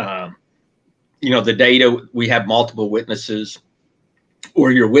is, the data, we have multiple witnesses,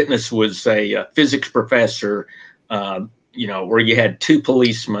 or your witness was a physics professor, or you had 2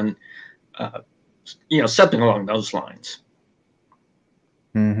 policemen, something along those lines.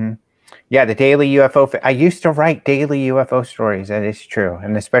 Mm-hmm. Yeah, the daily UFO. I used to write daily UFO stories. That is true,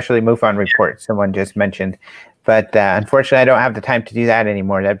 and especially MUFON reports. Someone just mentioned, but unfortunately, I don't have the time to do that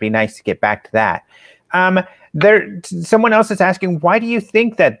anymore. That'd be nice to get back to that. Someone else is asking, why do you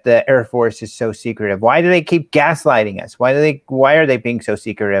think that the Air Force is so secretive? Why do they keep gaslighting us? Why are they being so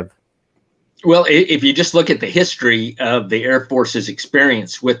secretive? Well, if you just look at the history of the Air Force's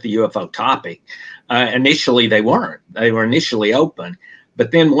experience with the UFO topic, initially they weren't. They were initially open.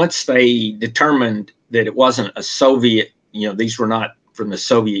 But then once they determined that it wasn't a Soviet, these were not from the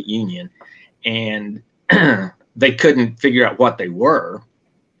Soviet Union, and they couldn't figure out what they were,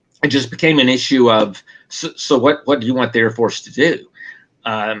 it just became an issue of, so what do you want the Air Force to do?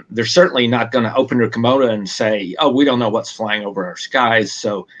 They're certainly not going to open their kimono and say, oh, we don't know what's flying over our skies.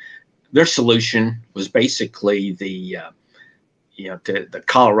 So their solution was basically the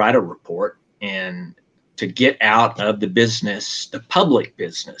Colorado report, and to get out of the public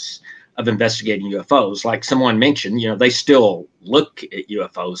business of investigating UFOs. Like someone mentioned, they still look at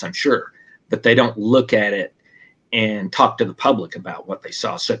UFOs, I'm sure, but they don't look at it and talk to the public about what they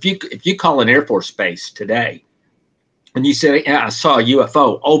saw. So if you call an Air Force base today and you say, yeah, I saw a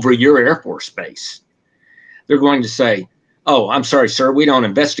UFO over your Air Force base, they're going to say, oh, I'm sorry, sir, we don't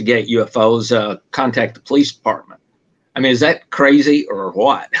investigate UFOs. Contact the police department. I mean, is that crazy or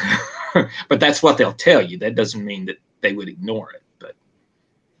what? But that's what they'll tell you. That doesn't mean that they would ignore it. But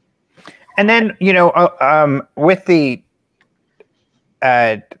and then with the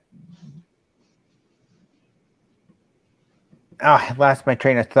I lost my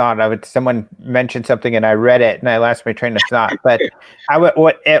train of thought. Someone mentioned something and I read it and I lost my train of thought. But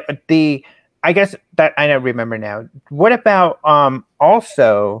I guess that I don't remember now. What about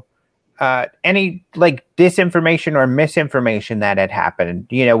also any like disinformation or misinformation that had happened?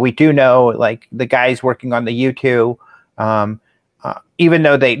 We do know like the guys working on the U2, even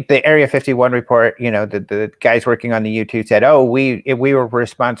though the Area 51 report, the guys working on the U2 said, oh, we were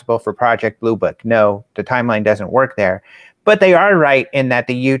responsible for Project Blue Book. No, the timeline doesn't work there. But they are right in that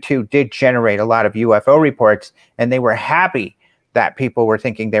the U2 did generate a lot of UFO reports, and they were happy that people were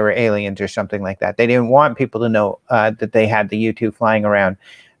thinking they were aliens or something like that. They didn't want people to know that they had the U2 flying around.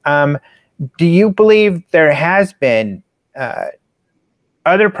 Do you believe there has been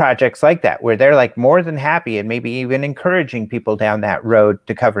other projects like that where they're like more than happy and maybe even encouraging people down that road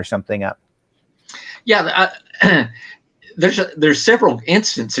to cover something up? Yeah, there's several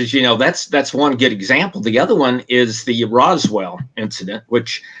instances. That's one good example. The other one is the Roswell incident,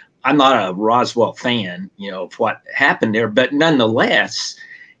 which I'm not a Roswell fan, of what happened there, but nonetheless,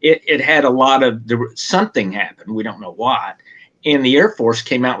 it had something happened. We don't know what. And the Air Force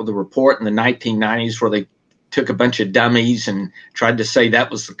came out with a report in the 1990s where they took a bunch of dummies and tried to say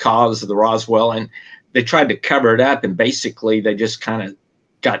that was the cause of the Roswell, and they tried to cover it up, and basically they just kind of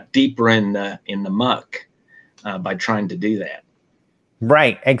got deeper in the muck by trying to do that.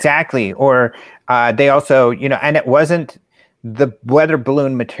 Right, exactly. Or they also, and it wasn't the weather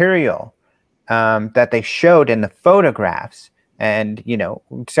balloon material that they showed in the photographs. And,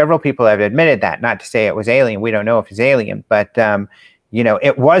 several people have admitted that, not to say it was alien. We don't know if it's alien, but,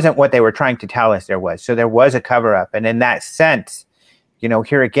 it wasn't what they were trying to tell us there was. So there was a cover up. And in that sense,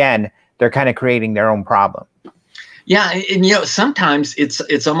 here again, they're kind of creating their own problem. Yeah. And, sometimes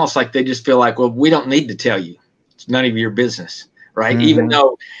it's almost like they just feel like, well, we don't need to tell you. It's none of your business. Right. Mm-hmm. Even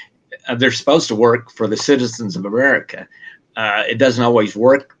though they're supposed to work for the citizens of America, it doesn't always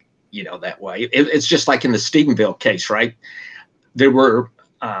work, that way. It's just like in the Stephenville case, right? There were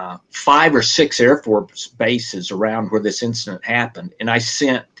 5 or 6 Air Force bases around where this incident happened, and I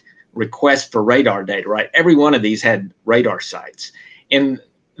sent requests for radar data, right? Every one of these had radar sites, and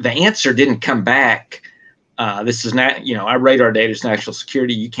the answer didn't come back. This is not, our radar data is national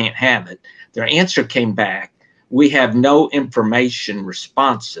security. You can't have it. Their answer came back. We have no information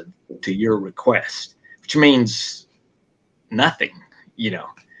responsive to your request, which means nothing,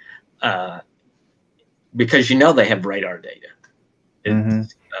 because they have radar data.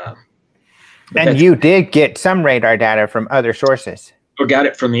 Mm-hmm. And you did get some radar data from other sources. We got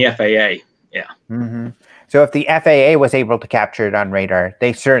it from the FAA. Yeah. Mm-hmm. So if the FAA was able to capture it on radar,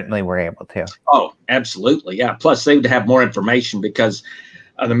 they certainly were able to. Oh, absolutely. Yeah. Plus, they would have more information because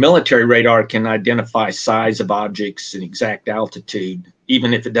the military radar can identify size of objects and exact altitude,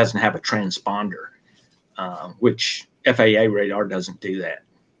 even if it doesn't have a transponder, which FAA radar doesn't do that.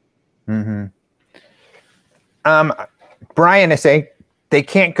 Mm-hmm. Brian is saying they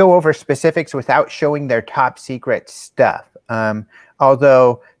can't go over specifics without showing their top secret stuff.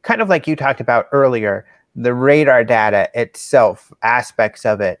 Although, kind of like you talked about earlier, the radar data itself, aspects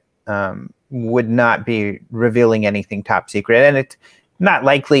of it, would not be revealing anything top secret. And it's not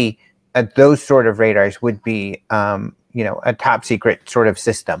likely those sort of radars would be, a top secret sort of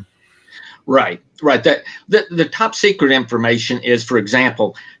system. Right, right. That the top secret information is, for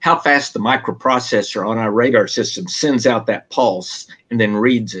example, how fast the microprocessor on our radar system sends out that pulse and then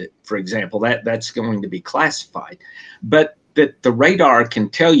reads it. For example, that's going to be classified, but that the radar can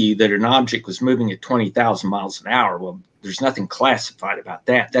tell you that an object was moving at 20,000 miles an hour. Well, there's nothing classified about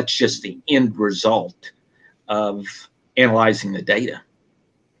that. That's just the end result of analyzing the data.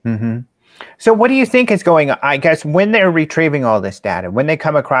 Mm-hmm. So what do you think is going on? I guess when they're retrieving all this data, when they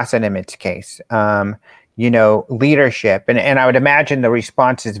come across an image case, leadership, and I would imagine the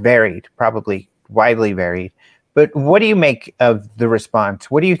response is varied, probably widely varied. But what do you make of the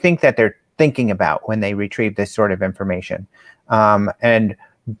response? What do you think that they're thinking about when they retrieve this sort of information? And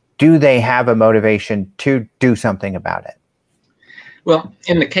do they have a motivation to do something about it? Well,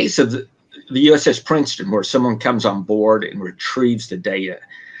 in the case of the USS Princeton, where someone comes on board and retrieves the data,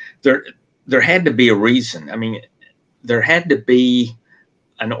 there had to be a reason. I mean, there had to be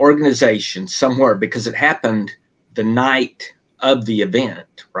an organization somewhere, because it happened the night of the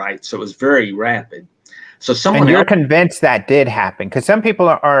event, right? So it was very rapid. So someone, and you're convinced that did happen, because some people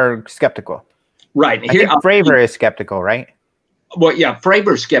are skeptical. Right. I think Fravor is skeptical, right? Well, yeah,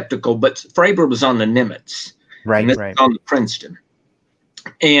 Frabor's skeptical, but Fravor was on the Nimitz. Right, and this right. is on the Princeton.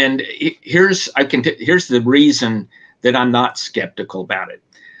 And here's the reason that I'm not skeptical about it.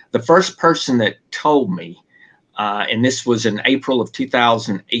 The first person that told me, and this was in April of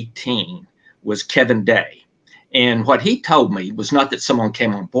 2018, was Kevin Day. And what he told me was not that someone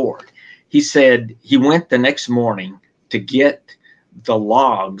came on board. He said he went the next morning to get the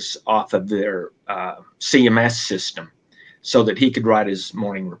logs off of their CMS system so that he could write his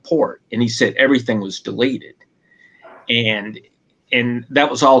morning report. And he said everything was deleted. And that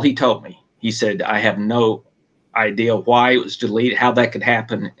was all he told me. He said, I have no idea why it was deleted, how that could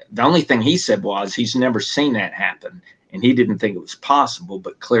happen. The only thing he said was he's never seen that happen, and he didn't think it was possible,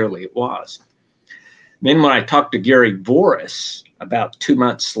 but clearly it was. Then when I talked to Gary Voris about 2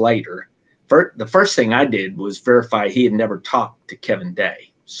 months later, the first thing I did was verify he had never talked to Kevin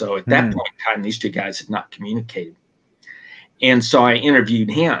Day. So at that point in time, these two guys had not communicated. And so I interviewed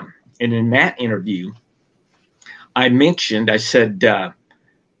him. And in that interview, I said, that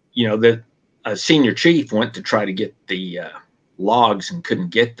a senior chief went to try to get the logs and couldn't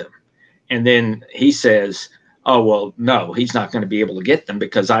get them. And then he says, oh, well, no, he's not going to be able to get them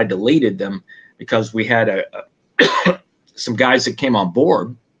because I deleted them, because we had some guys that came on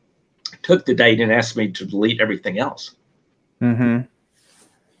board, took the data and asked me to delete everything else. Mm-hmm.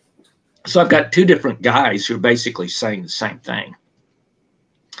 So I've got two different guys who are basically saying the same thing.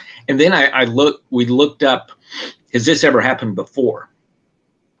 And then we looked up, has this ever happened before?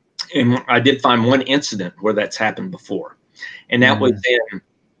 And I did find one incident where that's happened before. And that was in,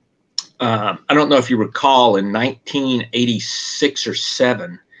 I don't know if you recall, in 1986 or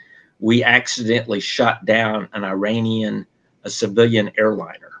 7, we accidentally shot down a civilian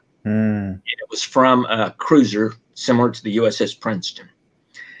airliner. And it was from a cruiser similar to the USS Princeton.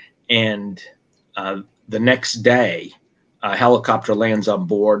 And the next day, a helicopter lands on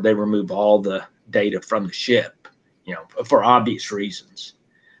board. They remove all the data from the ship, for obvious reasons.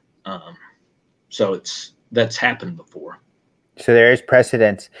 So that's happened before. So there is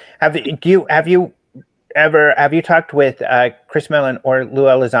precedence. Have you talked with Chris Mellon or Lou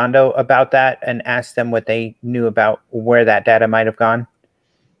Elizondo about that and asked them what they knew about where that data might have gone?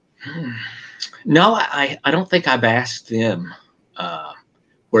 No, I don't think I've asked them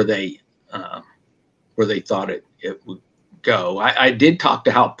where they thought it would go. I did talk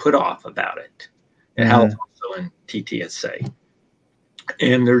to Hal Puthoff about it, and Hal's also in TTSA.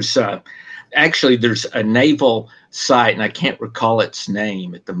 And there's a naval site, and I can't recall its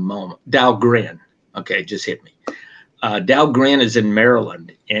name at the moment. Dahlgren. Okay, it just hit me. Dahlgren is in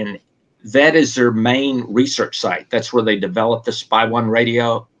Maryland, and that is their main research site. That's where they develop the Spy 1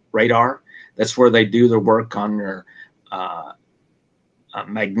 radar. That's where they do their work on their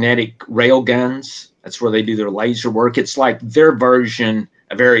magnetic rail guns. That's where they do their laser work. It's like their version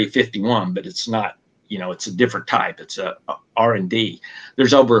of Area 51, but it's not. It's a different type. It's a R&D.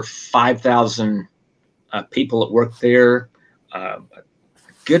 There's over 5,000 people that work there. A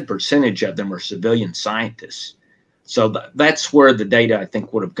good percentage of them are civilian scientists. So that's where the data, I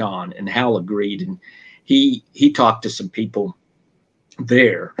think, would have gone. And Hal agreed. And he talked to some people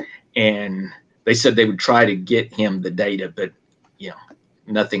there, and they said they would try to get him the data, but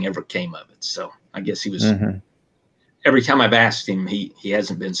nothing ever came of it. So I guess he was. Every time I've asked him, he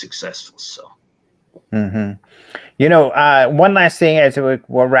hasn't been successful. So. One last thing as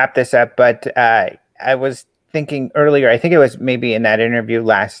we'll wrap this up, but I was thinking earlier, I think it was maybe in that interview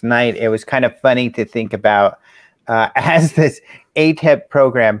last night, it was kind of funny to think about as this ATIP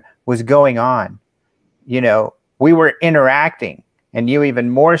program was going on, we were interacting, and you even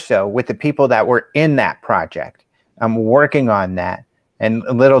more so, with the people that were in that project, working on that. And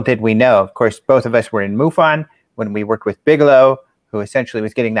little did we know, of course, both of us were in MUFON when we worked with Bigelow, who essentially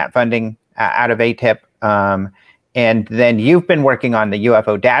was getting that funding out of ATIP. And then you've been working on the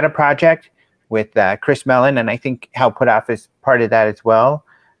UFO Data Project with Chris Mellon, and I think Hal Puthoff is part of that as well.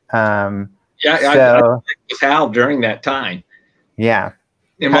 I was with Hal during that time. Yeah.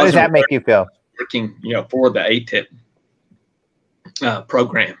 How does that make you feel? Working, for the ATIP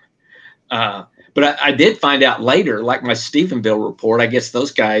program. But I did find out later, like my Stephenville report, I guess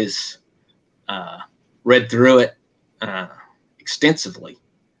those guys read through it extensively.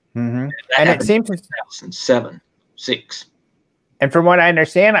 Mm-hmm. And it seems 2007, 6. And from what I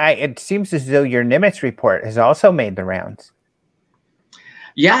understand, it seems as though your Nimitz report has also made the rounds.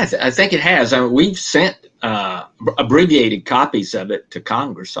 Yeah, I think it has. I mean, we've sent abbreviated copies of it to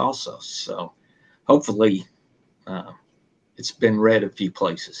Congress also. So hopefully it's been read a few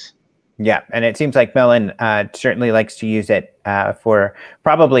places. Yeah, and it seems like Mellon certainly likes to use it for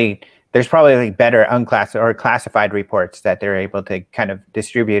there's probably better unclassified or classified reports that they're able to kind of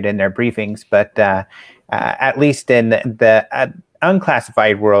distribute in their briefings. But at least in the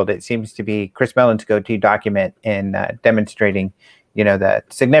unclassified world, it seems to be Chris Mellon's go-to document in demonstrating, the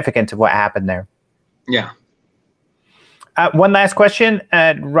significance of what happened there. Yeah. One last question,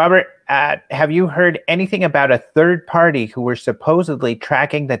 Robert. Have you heard anything about a third party who were supposedly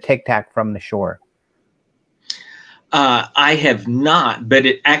tracking the Tic Tac from the shore? I have not, but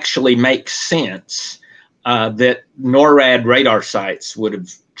it actually makes sense that NORAD radar sites would have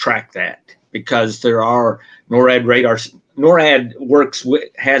tracked that, because there are NORAD radars. NORAD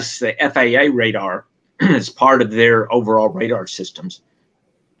has the FAA radar as part of their overall radar systems.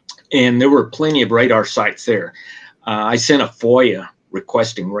 And there were plenty of radar sites there. I sent a FOIA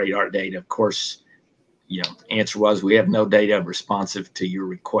requesting radar data. Of course, the answer was we have no data responsive to your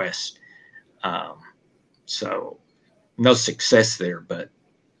request. So no success there, but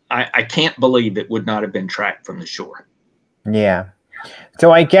I can't believe it would not have been tracked from the shore. Yeah.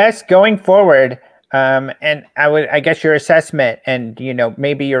 So I guess going forward, and I guess your assessment and,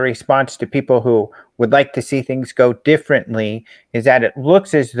 maybe your response to people who would like to see things go differently is that it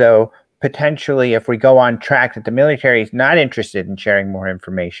looks as though potentially, if we go on track that the military is not interested in sharing more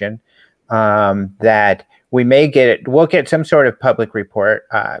information, that we'll get some sort of public report,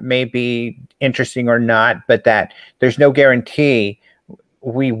 maybe interesting or not, but that there's no guarantee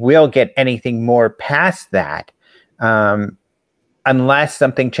we will get anything more past that, unless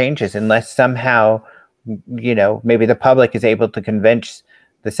something changes, unless somehow, maybe the public is able to convince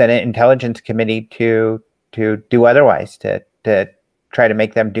the Senate Intelligence Committee to do otherwise, to try to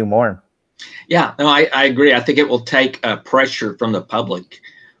make them do more. Yeah, no, I agree. I think it will take pressure from the public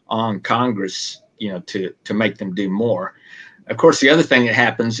on Congress, to make them do more. Of course, the other thing that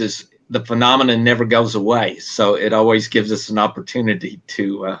happens is the phenomenon never goes away. So it always gives us an opportunity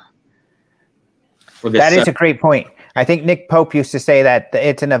to, for this. That is a great point. I think Nick Pope used to say that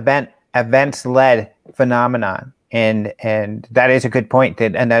it's an events-led phenomenon. And that is a good point,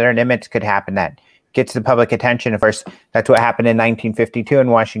 that another Nimitz could happen that gets the public attention. Of course, that's what happened in 1952 in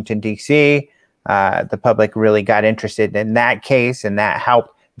Washington, D.C. The public really got interested in that case, and that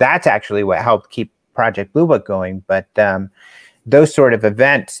helped. That's actually what helped keep Project Blue Book going. But those sort of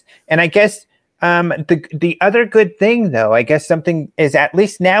events. And I guess the other good thing, though, I guess something is, at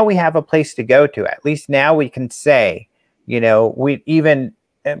least now we have a place to go to. At least now we can say, we even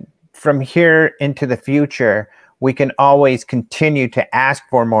from here into the future, we can always continue to ask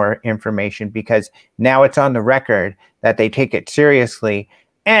for more information, because now it's on the record that they take it seriously.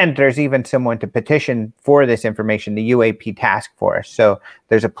 And there's even someone to petition for this information, the UAP task force. So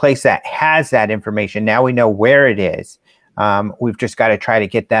there's a place that has that information. Now we know where it is. We've just got to try to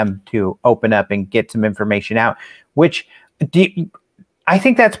get them to open up and get some information out, which I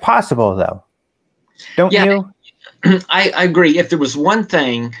think that's possible, though. Don't you? I agree. If there was one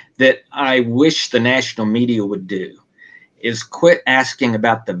thing that I wish the national media would do, is quit asking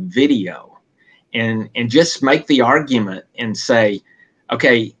about the video and just make the argument and say,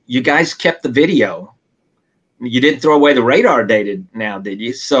 okay, you guys kept the video. You didn't throw away the radar data now, did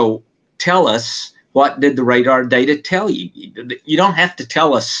you? So tell us, what did the radar data tell you? You don't have to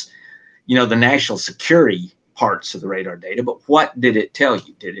tell us, the national security parts of the radar data, but what did it tell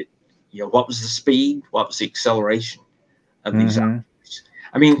you? Did it, what was the speed? What was the acceleration of these objects?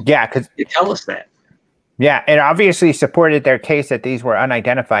 I mean, yeah, because it tell us that. Yeah, it obviously supported their case that these were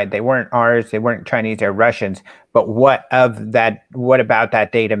unidentified. They weren't ours. They weren't Chinese or Russians. But what about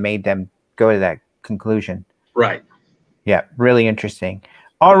that data made them go to that conclusion? Right. Yeah, really interesting.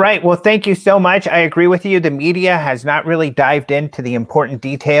 All right. Well, thank you so much. I agree with you. The media has not really dived into the important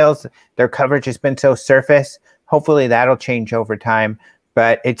details. Their coverage has been so surface. Hopefully that'll change over time.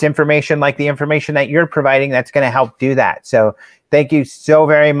 But it's information like the information that you're providing that's going to help do that. So thank you so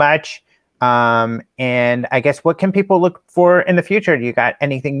very much. And I guess what can people look for in the future? Do you got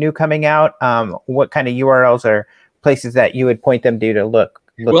anything new coming out? What kind of URLs or places that you would point them to look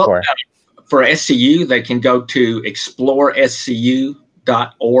for? For SCU, they can go to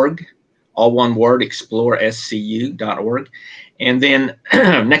explorescu.org, all one word, explorescu.org. And then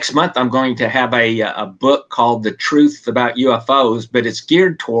next month, I'm going to have a book called The Truth About UFOs, but it's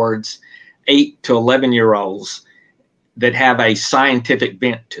geared towards 8 to 11-year-olds that have a scientific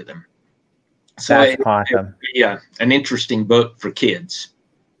bent to them. So that's awesome. It'll be an interesting book for kids.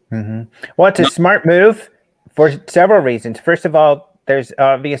 Mm-hmm. Well, it's a smart move for several reasons. First of all, there's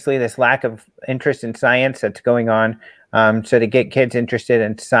obviously this lack of interest in science that's going on. So to get kids interested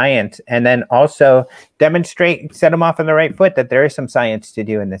in science, and then also demonstrate, set them off on the right foot that there is some science to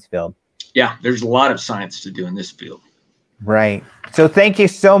do in this field. Yeah, there's a lot of science to do in this field. Right. So thank you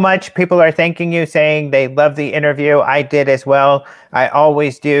so much. People are thanking you, saying they love the interview. I did as well. I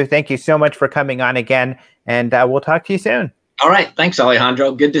always do. Thank you so much for coming on again, and we'll talk to you soon. All right. Thanks,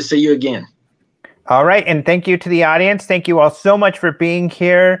 Alejandro. Good to see you again. All right. And thank you to the audience. Thank you all so much for being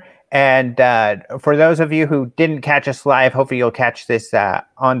here. And for those of you who didn't catch us live, hopefully you'll catch this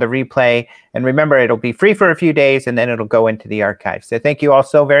on the replay. And remember, it'll be free for a few days, and then it'll go into the archive. So thank you all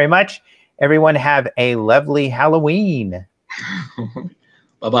so very much. Everyone have a lovely Halloween.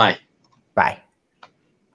 Bye-bye. Bye.